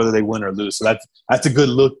 teams, whether they win or lose. So that's a good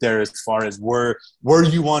look there as far as where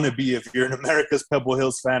you want to be if you're an America's Pebble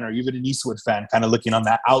Hills fan or even an Eastwood fan, kind of looking on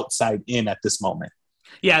that outside in at this moment.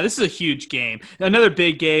 Yeah, this is a huge game. Another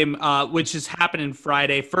big game, which is happening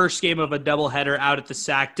Friday. First game of a doubleheader out at the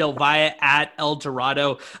SAC. Del Valle at El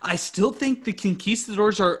Dorado. I still think the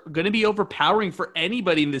Conquistadors are going to be overpowering for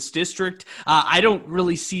anybody in this district. I don't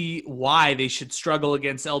really see why they should struggle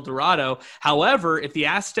against El Dorado. However, if the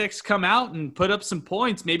Aztecs come out and put up some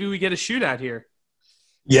points, maybe we get a shootout here.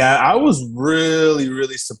 Yeah, I was really,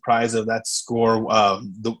 really surprised of that score.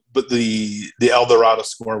 The El Dorado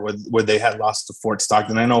score where they had lost to Fort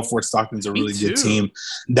Stockton. I know Fort Stockton's a really good team.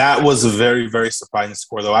 That was a very, very surprising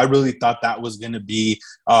score, though. I really thought that was going to be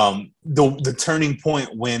the turning point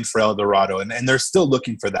win for El Dorado, and they're still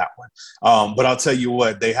looking for that one. But I'll tell you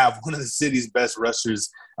what, they have one of the city's best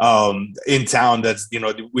rushers in town. That's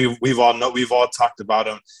we've all talked about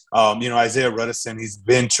him. Isaiah Ruddison, he's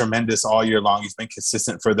been tremendous all year long. He's been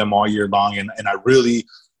consistent for them all year long, and I really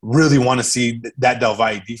want to see that Del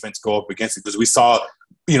Valle defense go up against it because we saw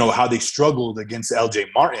how they struggled against LJ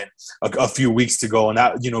Martin a few weeks ago. And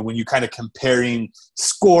that, when you kind of comparing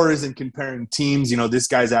scores and comparing teams, this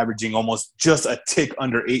guy's averaging almost just a tick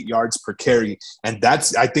under 8 yards per carry. And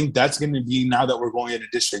I think that's going to be, now that we're going into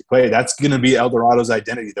district play, that's going to be El Dorado's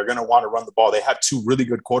identity. They're going to want to run the ball. They have two really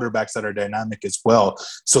good quarterbacks that are dynamic as well.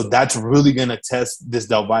 So that's really going to test this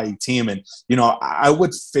Del Valle team. And, I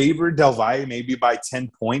would favor Del Valle maybe by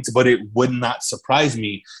 10 points, but it would not surprise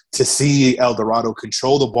me to see El Dorado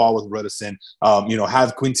control the ball with Rudison,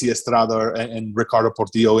 have Quincy Estrada and Ricardo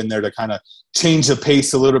Portillo in there to kind of change the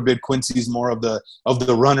pace a little bit. Quincy's more of the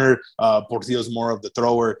runner, Portillo's more of the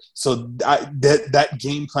thrower. So that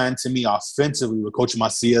game plan to me offensively with Coach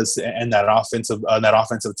Macias and that offensive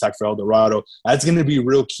attack for El Dorado, that's going to be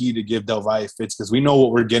real key to give Del Valle fits, because we know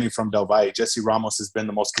what we're getting from Del Valle. Jesse Ramos has been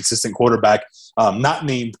the most consistent quarterback, not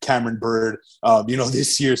named Cameron Bird,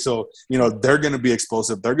 this year. So, they're going to be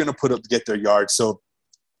explosive. They're going to get their yards. So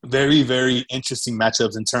very, very interesting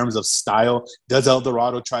matchups in terms of style. Does El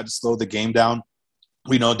Dorado try to slow the game down?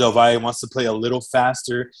 We know Del Valle wants to play a little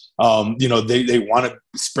faster. They want to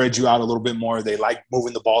spread you out a little bit more. They like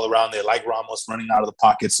moving the ball around. They like Ramos running out of the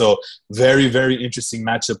pocket. So very, very interesting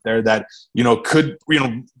matchup there that, could,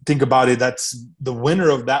 think about it. That's the winner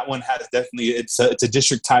of that one has definitely, it's a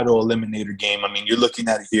district title eliminator game. I mean, you're looking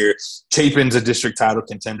at it here. Chapin's a district title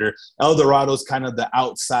contender. El Dorado's kind of the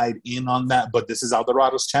outside in on that, but this is El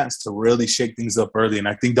Dorado's chance to really shake things up early. And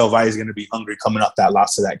I think Del Valle is going to be hungry coming off that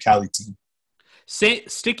loss to that Cali team.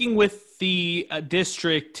 Sticking with the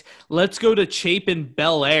district, let's go to Chapin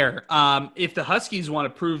Bel Air. If the Huskies want to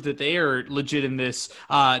prove that they are legit in this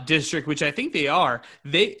district, which I think they are,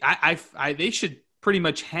 they should pretty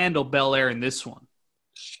much handle Bel Air in this one.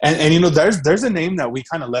 And there's a name that we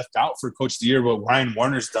kind of left out for Coach of the Year, what Ryan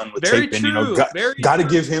Warner's done with Very Chapin. True. Got to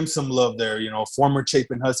give him some love there. Former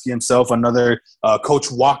Chapin Husky himself, another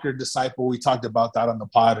Coach Walker disciple. We talked about that on the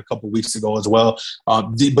pod a couple weeks ago as well.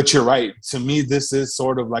 But you're right. To me, this is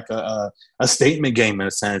sort of like a statement game in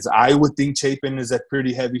a sense. I would think Chapin is a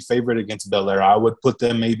pretty heavy favorite against Bel Air. I would put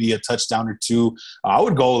them maybe a touchdown or two. I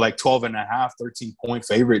would go like 12.5, 13-point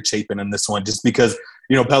favorite Chapin in this one, just because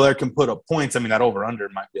Bel Air can put up points. I mean, that over-under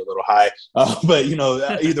might be a little high. But,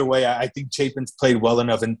 either way, I think Chapin's played well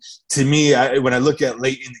enough. And to me, when I look at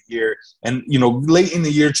late in the year and, late in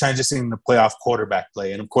the year transitioning to playoff quarterback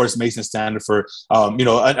play, and, of course, Mason Standifer,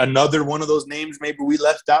 another one of those names maybe we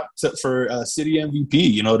left out for city MVP,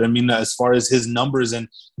 you know what I mean, as far as his numbers and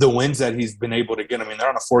the wins that he's been able to get. I mean, they're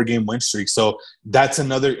on a 4-game win streak. So that's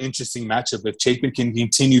another interesting matchup. If Chapin can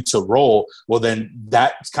continue to roll, well, then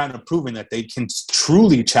that's kind of proving that they can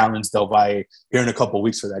truly challenge Del Valle here in a couple of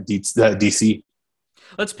weeks for that DC.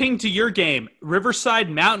 Let's ping to your game, Riverside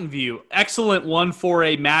Mountain View. Excellent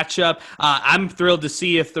 1-4A matchup. I'm thrilled to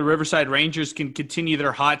see if the Riverside Rangers can continue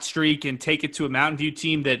their hot streak and take it to a Mountain View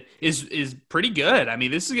team that is pretty good. I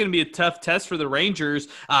mean, this is going to be a tough test for the Rangers.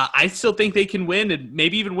 I still think they can win and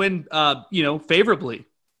maybe even win, favorably.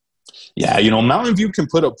 Yeah, Mountain View can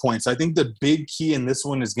put up points. I think the big key in this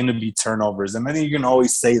one is going to be turnovers. And I think you can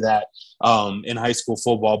always say that in high school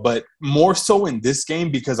football, but more so in this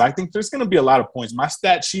game because I think there's going to be a lot of points. My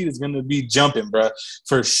stat sheet is going to be jumping, bro,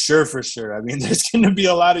 for sure. I mean, there's going to be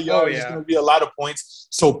a lot of yards. There's going to be a lot of points.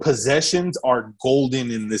 So possessions are golden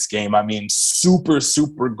in this game. I mean, super,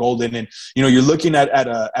 super golden. And, you're looking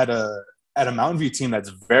at a Mountain View team that's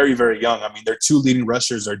very, very young. I mean, their two leading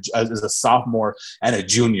rushers are as a sophomore and a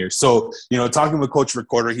junior. So, talking with Coach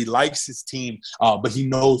Recorder, he likes his team, but he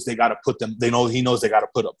knows they got to put them. He knows they got to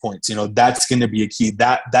put up points. That's going to be a key.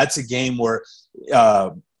 That's a game where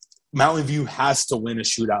Mountain View has to win a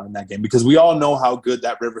shootout in that game because we all know how good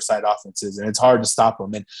that Riverside offense is, and it's hard to stop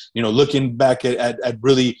them. And looking back at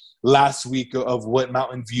really last week of what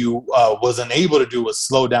Mountain View was unable to do was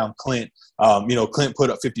slow down Clint. Clint put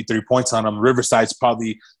up 53 points on them. Riverside's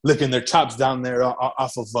probably licking their chops down there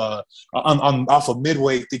off of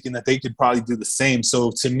Midway, thinking that they could probably do the same.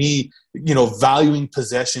 So to me, valuing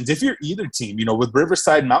possessions, if you're either team, with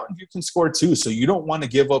Riverside, Mountain View can score too. So you don't want to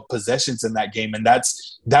give up possessions in that game. And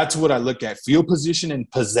that's what I look at, field position and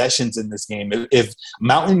possessions in this game. If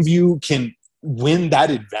Mountain View can win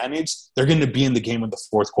that advantage, they're going to be in the game in the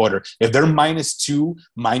fourth quarter. If they're -2,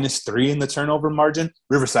 -3 in the turnover margin,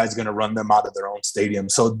 Riverside's going to run them out of their own stadium.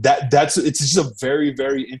 So it's just a very,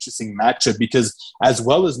 very interesting matchup because as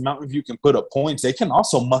well as Mountain View can put up points, they can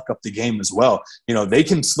also muck up the game as well. They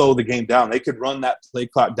can slow the game down. They could run that play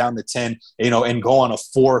clock down to 10, and go on a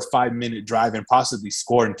 4 or 5 minute drive and possibly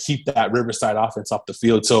score and keep that Riverside offense off the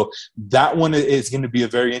field. So that one is going to be a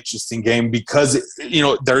very interesting game because,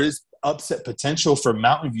 there is upset potential for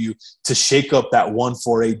Mountain View to shake up that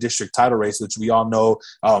 1-4A district title race, which we all know,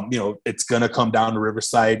 it's going to come down to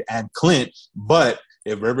Riverside and Clint. But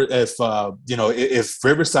if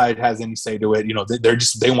Riverside has any say to it,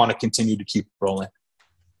 they want to continue to keep rolling.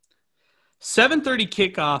 7:30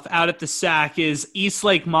 kickoff out at the SAC is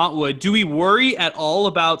Eastlake Montwood. Do we worry at all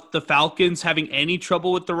about the Falcons having any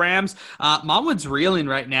trouble with the Rams? Montwood's reeling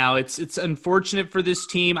right now. It's unfortunate for this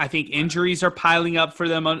team. I think injuries are piling up for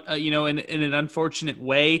them, in an unfortunate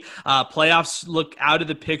way. Playoffs look out of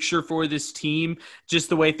the picture for this team, just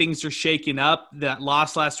the way things are shaking up. That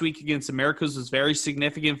loss last week against Americas was very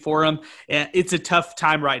significant for them. It's a tough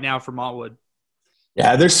time right now for Montwood.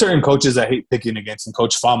 Yeah, there's certain coaches I hate picking against, and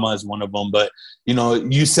Coach Fama is one of them. But,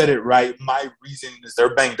 you said it right. My reason is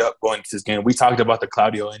they're banged up going to this game. We talked about the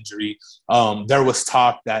Claudio injury. There was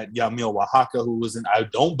talk that Yamil Oaxaca, who was I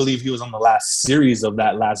don't believe he was on the last series of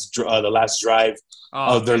that the last drive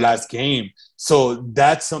of their last game. So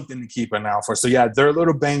that's something to keep an eye out for. So, yeah, they're a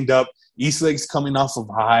little banged up. Eastlake's coming off of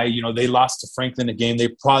high. They lost to Franklin a game they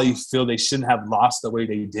probably feel they shouldn't have lost the way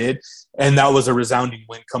they did. And that was a resounding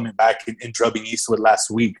win coming back and drubbing Eastwood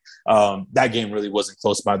last week. That game really wasn't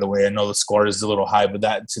close, by the way. I know the score is a little high, but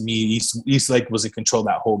that, to me, Eastlake was in control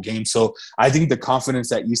that whole game. So I think the confidence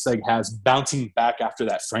that Eastlake has bouncing back after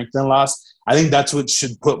that Franklin loss, I think that's what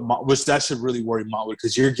should that should really worry Montwood,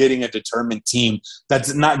 because you're getting a determined team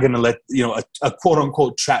that's not going to let, a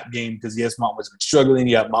quote-unquote trap game, because, yes, Montwood's been struggling.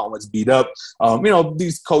 Yeah, Montwood's beat up.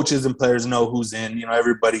 These coaches and players know who's in.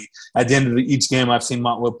 Everybody, at the end of each game I've seen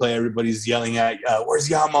Montwood play, everybody's yelling at, where's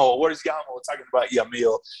Yamo? Where's Yamo? Talking about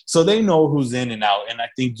Yamil. So they know who's in and out. And I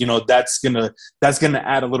think, that's gonna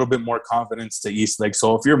add a little bit more confidence to Eastlake.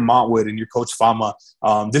 So if you're Montwood and you're Coach Fama,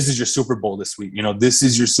 this is your Super Bowl this week. This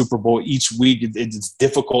is your Super Bowl. Each week it's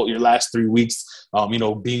difficult, your last 3 weeks,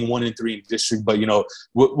 being 1-3 in district. But,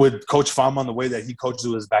 with Coach Fama on the way that he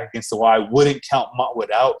coaches us back against the wall, I wouldn't count Montwood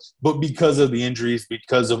out. But because of the injuries,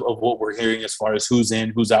 because of what we're hearing as far as who's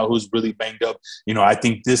in, who's out, who's really banged up, I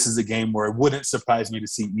think this is a game where it wouldn't surprise me to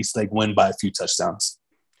see Eastlake win by a few touchdowns.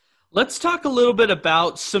 Let's talk a little bit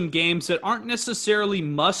about some games that aren't necessarily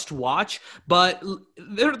must watch, but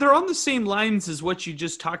they're on the same lines as what you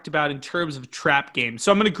just talked about in terms of trap games.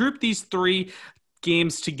 So I'm going to group these three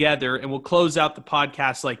games together, and we'll close out the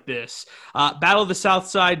podcast like this. Battle of the South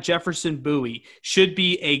Side, Jefferson Bowie should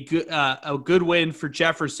be a good win for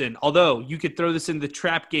Jefferson, although you could throw this in the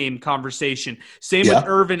trap game conversation. Same with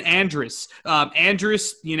Irvin Andrus.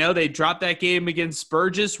 Andrus, they dropped that game against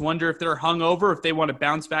Burgess. Wonder if they're hungover, if they want to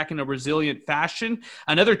bounce back in a resilient fashion.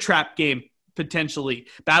 Another trap game, potentially.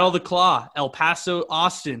 Battle of the Claw, El Paso,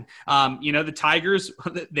 Austin. The Tigers,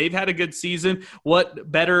 they've had a good season.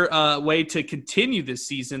 What better way to continue this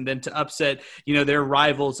season than to upset, their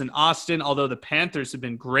rivals in Austin, although the Panthers have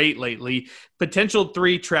been great lately. Potential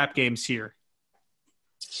 3 trap games here.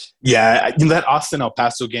 Yeah, that Austin El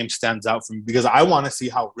Paso game stands out for me because I want to see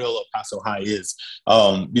how real El Paso High is.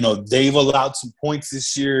 They've allowed some points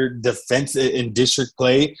this year, defense in district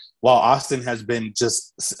play, while Austin has been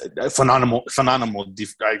just phenomenal.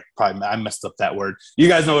 I messed up that word. You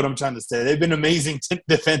guys know what I'm trying to say. They've been amazing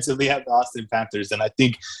defensively at the Austin Panthers, and I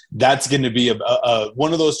think that's going to be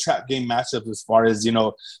one of those trap game matchups as far as,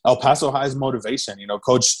 El Paso High's motivation.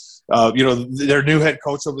 Coach their new head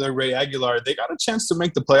coach over there, Ray Aguilar, they got a chance to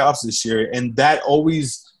make the playoffs this year, and that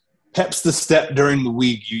always peps the step during the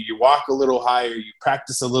week. You walk a little higher, you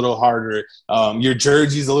practice a little harder, your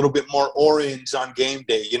jersey's a little bit more orange on game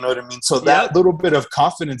day, you know what I mean? So that little bit of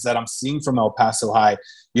confidence that I'm seeing from El Paso High,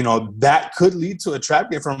 that could lead to a trap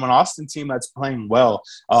game from an Austin team that's playing well.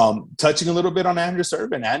 Touching a little bit on Andrus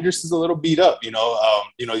Urban. Andrus is a little beat up,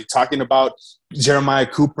 you're talking about Jeremiah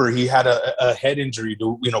Cooper. He had a head injury.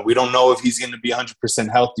 We don't know if he's going to be 100%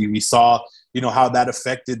 healthy. We saw, how that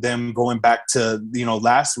affected them going back to,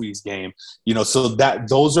 last week's game, so that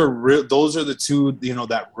those are the two,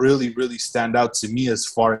 that really, really stand out to me as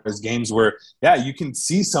far as games where, you can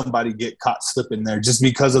see somebody get caught slipping there just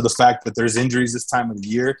because of the fact that there's injuries this time of the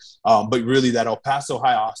year. But really that El Paso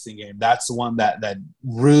High Austin game, that's the one that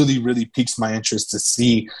really, really piques my interest to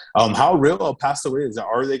see how real El Paso is.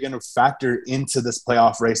 Are they going to factor into this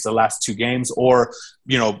playoff race the last 2 games, or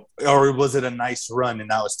was it a nice run and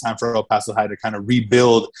now it's time for El Paso High to kind of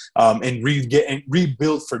rebuild and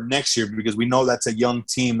rebuild for next year, because we know that's a young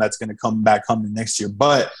team that's going to come back home next year.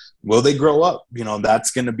 But will they grow up?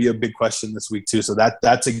 That's going to be a big question this week too. So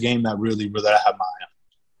that's a game that really, really I have my eye on.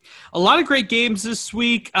 A lot of great games this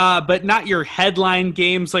week, but not your headline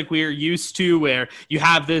games like we're used to, where you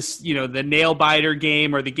have this, the nail biter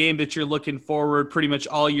game or the game that you're looking forward pretty much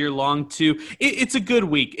all year long to. It's a good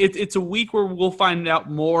week. It's a week where we'll find out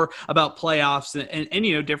more about playoffs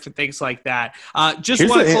and different things like that. I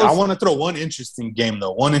want to throw one interesting game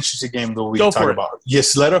though. One interesting game that we can talk about.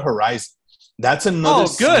 Ysleta Horizon. That's another.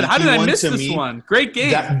 Oh, good. How did I miss this one? Great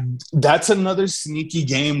game. That's another sneaky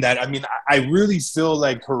game that, I really feel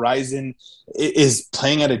like Horizon is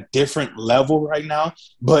playing at a different level right now.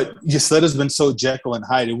 But Ysleta's been so Jekyll and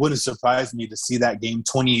Hyde. It wouldn't surprise me to see that game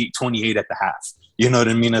 28-28 at the half. You know what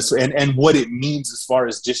I mean? And what it means as far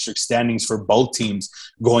as district standings for both teams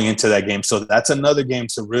going into that game. So that's another game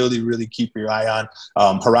to really, really keep your eye on.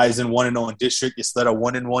 Horizon 1-0 in district. Ysleta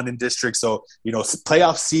 1-1 in district. So,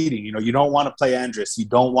 playoff seeding, you don't want to play Andress. You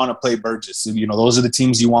don't want to play Burgess. Those are the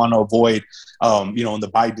teams you want to avoid, in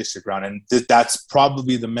the bi-district round. And that's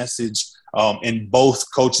probably the message in both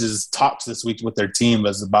coaches' talks this week with their team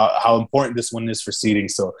is about how important this one is for seeding.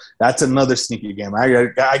 So that's another sneaky game. I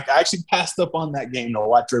actually passed up on that game to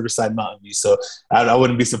watch Riverside Mountain View. So I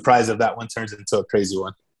wouldn't be surprised if that one turns into a crazy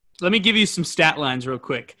one. Let me give you some stat lines real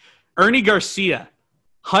quick. Ernie Garcia,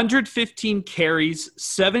 115 carries,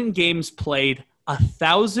 7 games played,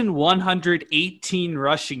 1,118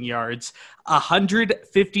 rushing yards,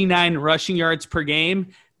 159 rushing yards per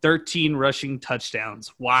game, 13 rushing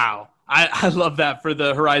touchdowns. Wow. I love that for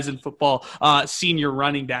the Horizon football senior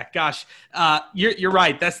running back. Gosh, you're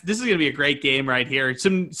right. This is going to be a great game right here.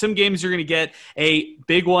 Some games you're going to get a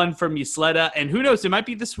big one from Ysleta, and who knows, it might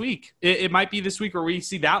be this week. It might be this week where we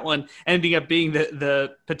see that one ending up being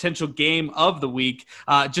the potential game of the week,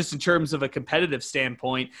 just in terms of a competitive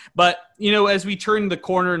standpoint. But as we turn the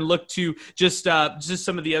corner and look to just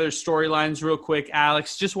some of the other storylines real quick,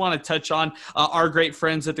 Alex, just want to touch on our great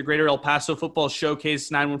friends at the Greater El Paso Football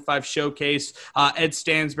Showcase, 915 Showcase, Ed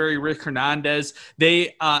Stansbury, Rick Hernandez.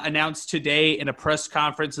 They announced today in a press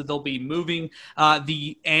conference that they'll be moving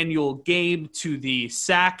the annual game to the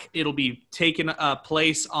SAC. It'll be taking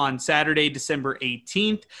place on Saturday, December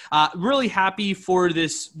 18th. Really happy for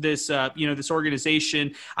this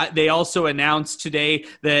organization. They also announced today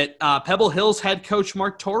that Pebble Hills head coach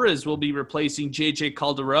Mark Torres will be replacing JJ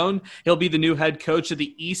Calderon. He'll be the new head coach of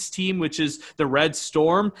the East team, which is the Red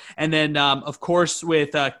Storm. And then, of course,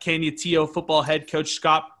 with Canutillo football head coach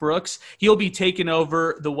Scott Brooks, he'll be taking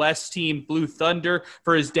over the West team, Blue Thunder,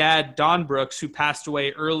 for his dad, Don Brooks, who passed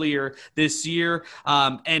away earlier this year.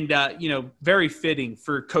 Very fitting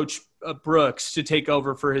for Coach Brooks to take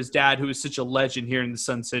over for his dad, who is such a legend here in the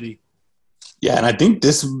Sun City. Yeah, and I think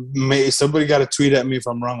somebody got to tweet at me if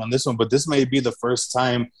I'm wrong on this one, but this may be the first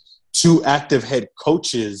time 2 active head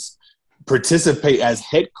coaches participate as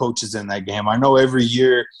head coaches in that game. I know every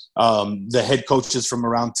year the head coaches from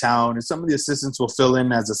around town and some of the assistants will fill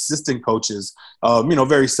in as assistant coaches.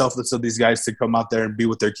 Very selfless of these guys to come out there and be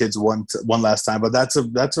with their kids one last time. But that's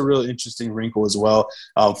a real interesting wrinkle as well.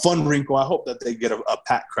 Fun wrinkle. I hope that they get a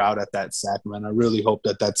packed crowd at that SAC, man. I really hope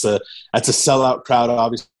that's a sellout crowd.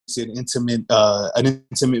 Obviously, an intimate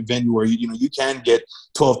venue where you can get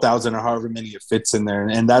 12,000 or however many it fits in there,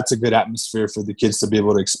 and that's a good atmosphere for the kids to be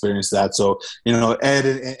able to experience that. So Ed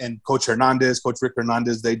and Coach Rick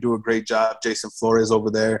Hernandez, they do a great job. Jason Flores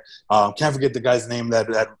over there, can't forget the guy's name that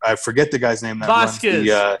I forget the guy's name that Vasquez.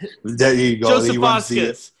 There you go. Joseph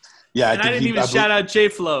Vasquez. I didn't even shout out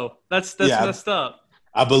J-Flow. That's messed up.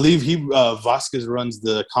 I believe Vasquez runs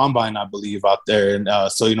the combine, I believe, out there. And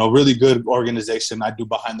really good organization. I do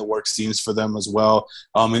behind the work scenes for them as well,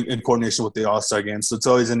 in coordination with the All-Star game. So it's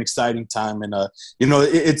always an exciting time. And,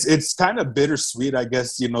 it's kind of bittersweet, I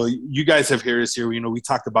guess. You guys have heard us here. We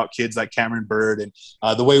talked about kids like Cameron Bird and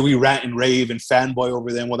the way we rant and rave and fanboy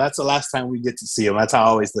over them. Well, that's the last time we get to see them. That's how I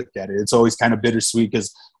always look at it. It's always kind of bittersweet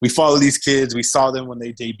because we follow these kids. We saw them when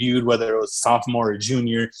they debuted, whether it was sophomore or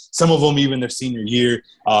junior, some of them even their senior year.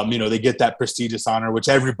 They get that prestigious honor, which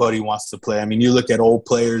everybody wants to play. I mean, you look at old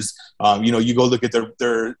players, you go look at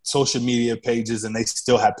their social media pages and they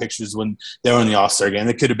still have pictures when they were in the All-Star game.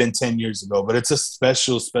 It could have been 10 years ago, but it's a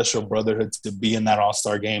special, special brotherhood to be in that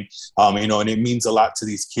All-Star game. And it means a lot to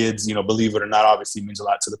these kids, believe it or not, obviously it means a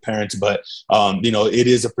lot to the parents, but, it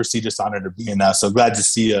is a prestigious honor to be in that. So glad to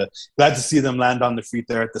see them land on their feet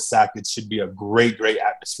there at the SAC. It should be a great, great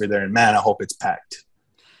atmosphere there. And man, I hope it's packed.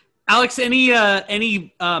 Alex,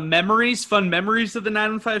 any fun memories of the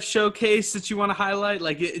 915 Showcase that you want to highlight?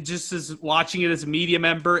 Like just as watching it as a media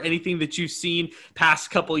member, anything that you've seen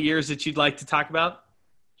past couple years that you'd like to talk about?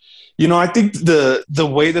 I think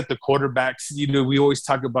the way that the quarterbacks, we always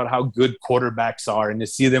talk about how good quarterbacks are, and to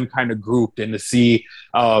see them kind of grouped, and to see,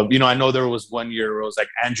 I know there was one year where it was like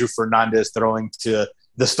Andrew Fernandez throwing to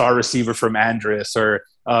the star receiver from Andress, or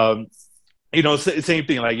same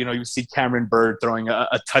thing. Like, you see Cameron Bird throwing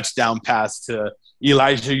a touchdown pass to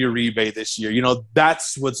Elijah Uribe this year.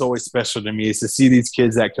 That's what's always special to me, is to see these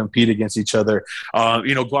kids that compete against each other,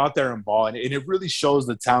 go out there and ball. And it really shows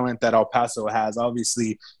the talent that El Paso has.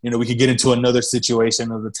 Obviously, we could get into another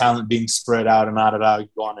situation of the talent being spread out and out,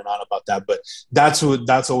 go on and on about that. But that's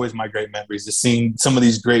always my great memories, is seeing some of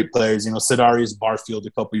these great players, Sidarius Barfield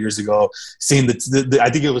a couple years ago, seeing I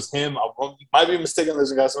think it was him. I might be mistaken.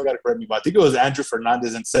 There's a guy, someone got to correct me, but I think it was Andrew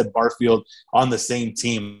Fernandez and Sid Barfield on the same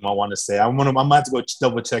team, I want to say. I'm going to have to go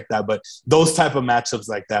double check that, but those type of matchups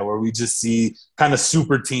like that, where we just see kind of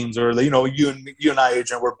super teams, or you and I,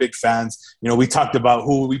 Adrian, we're big fans. We talked about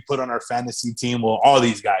who we put on our fantasy team. Well, all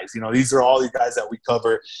these guys, these are all these guys that we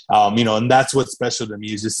cover, and that's what's special to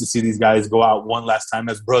me, is just to see these guys go out one last time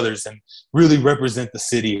as brothers and really represent the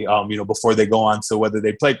city, before they go on to whether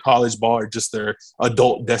they play college ball or just their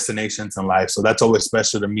adult destinations in life. So that's always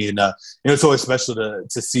special to me, and it's always special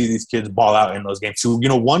to see these kids ball out in those games. So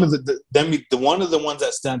one of the ones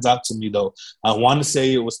that stands out to me, though, I want to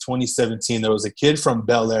say it was 2017. There was a kid from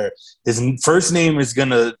Bel Air. His first name is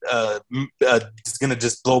gonna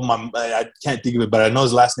just blow my. I can't think of it, but I know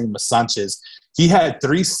his last name was Sanchez. He had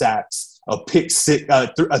 3 sacks, a pick six,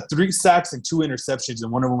 3 sacks and 2 interceptions,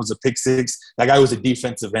 and one of them was a pick six. That guy was a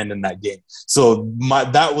defensive end in that game. So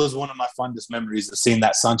that was one of my fondest memories, of seeing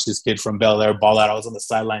that Sanchez kid from Bel Air ball out. I was on the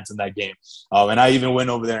sidelines in that game, and I even went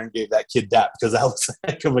over there and gave that kid dap, because that was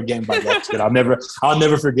a heck of a game by that kid. I'll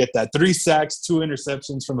never forget that. 3 sacks, 2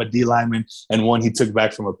 interceptions from a D lineman, and 1 he took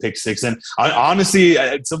back from a pick six. And honestly,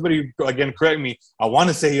 somebody again correct me, I want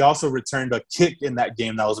to say he also returned a kick in that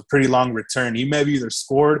game. That was a pretty long return. He maybe either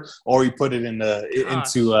scored or he put it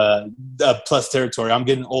into plus territory. I'm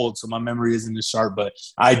getting old, so my memory isn't as sharp, but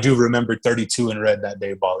I do remember 32 in red that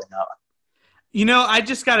day balling out.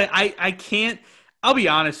 I can't. I'll be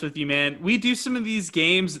honest with you, man. We do some of these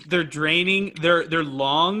games, they're draining, they're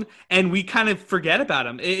long, and we kind of forget about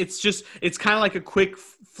them. It's kind of like a quick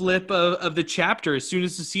flip of the chapter. As soon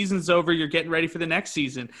as the season's over, you're getting ready for the next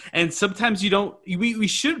season. And sometimes we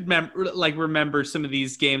should remember some of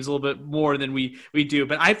these games a little bit more than we do.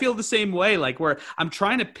 But I feel the same way, like, where I'm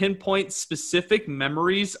trying to pinpoint specific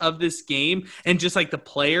memories of this game, and just like the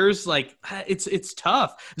players, like, it's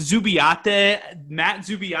tough. Matt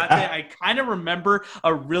Zubiate, I kind of remember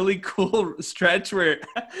a really cool stretch where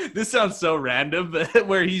this sounds so random, but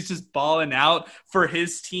where he's just balling out for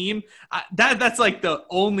his team. That's like the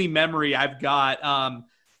only memory I've got.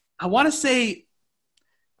 I want to say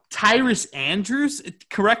Tyrus Andrews.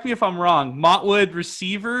 Correct me if I'm wrong. Montwood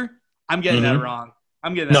receiver. I'm getting that wrong.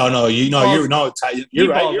 You're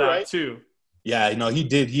right too. Yeah, he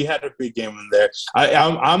did. He had a big game in there.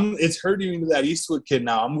 It's hurting that Eastwood kid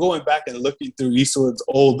now. I'm going back and looking through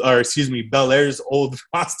Bel Air's old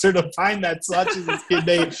roster to find that Sanchez's kid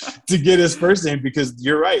name to get his first name, because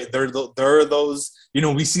you're right. There are those.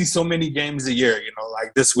 We see so many games a year.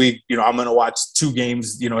 Like this week, I'm going to watch 2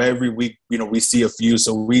 games. Every week, we see a few.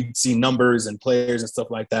 So we see numbers and players and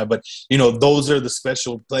stuff like that. But those are the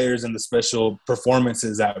special players and the special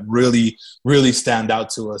performances that really, really stand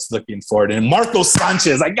out to us looking forward. And Marco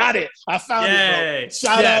Sanchez, I got it. I found it, bro.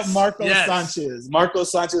 Shout out Marco Sanchez. Marco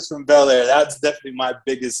Sanchez from Bel Air. That's definitely my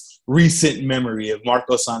biggest recent memory of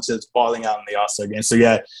Marco Sanchez balling out in the All-Star game. So,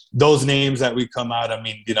 yeah, those names that we come out, I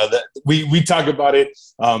mean, that we talk about it,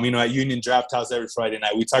 at Union Draft House every Friday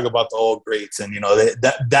night. We talk about the old greats, and,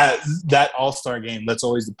 that All-Star game, that's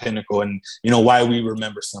always the pinnacle, and, why we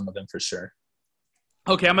remember some of them for sure.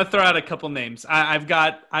 Okay, I'm going to throw out a couple names.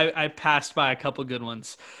 I passed by a couple good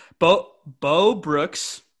ones. Bo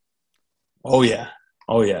Brooks. Oh, yeah.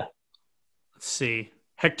 Let's see.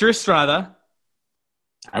 Hector Estrada.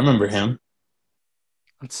 I remember him.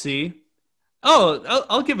 Let's see. Oh,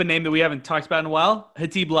 I'll give a name that we haven't talked about in a while.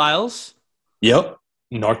 Hatib Lyles. Yep.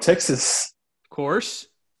 North Texas. Of course.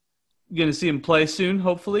 You're going to see him play soon,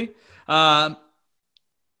 hopefully. Let's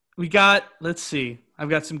see. I've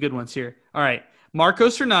got some good ones here. All right.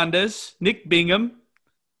 Marcos Hernandez. Nick Bingham.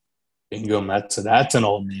 Bingham, that's an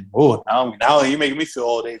old name. Oh, now you're making me feel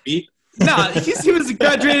old, AB. No, he was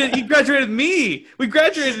graduated. He graduated me. We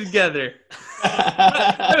graduated together.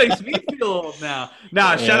 That makes me feel old now.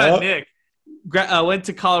 Shout out Nick. Went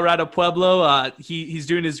to Colorado Pueblo. He's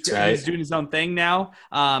doing his own thing now.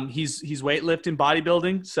 He's weightlifting,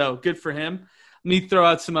 bodybuilding. So good for him. Let me throw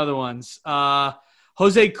out some other ones.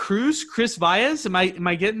 Jose Cruz, Chris Valles. Am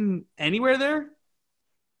I getting anywhere there?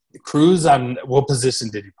 Cruz, what position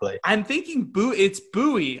did he play? I'm thinking it's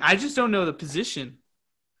Bowie. I just don't know the position.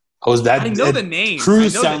 Oh, is that? I know the name.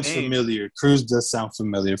 Cruz sounds familiar. Cruz does sound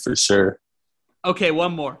familiar for sure. Okay,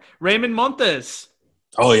 one more. Raymond Montes.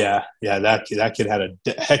 Oh yeah, that kid had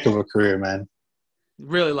a heck of a career, man.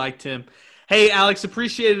 Really liked him. Hey, Alex,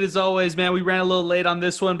 appreciate it as always, man. We ran a little late on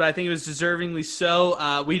this one, but I think it was deservingly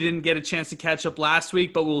so. We didn't get a chance to catch up last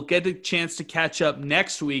week, but we'll get a chance to catch up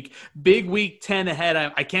next week. Big week 10 ahead.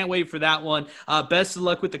 I can't wait for that one. Best of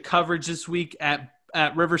luck with the coverage this week at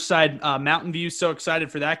Riverside Mountain View. So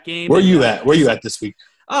excited for that game. Where you at? Where you at this week?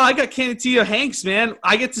 Oh, I got Canatio Hanks, man.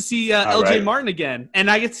 I get to see LJ Martin again,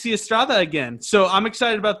 and I get to see Estrada again. So I'm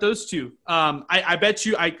excited about those two. I bet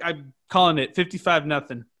you I'm calling it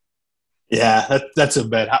 55-0. Yeah, that's a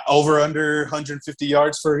bet. Over under 150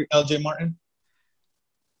 yards for LJ Martin?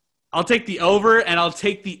 I'll take the over, and I'll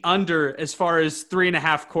take the under as far as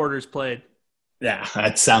 3.5 quarters played. Yeah,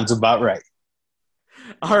 that sounds about right.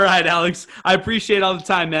 All right, Alex. I appreciate all the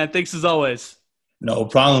time, man. Thanks as always. No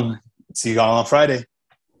problem. See you all on Friday.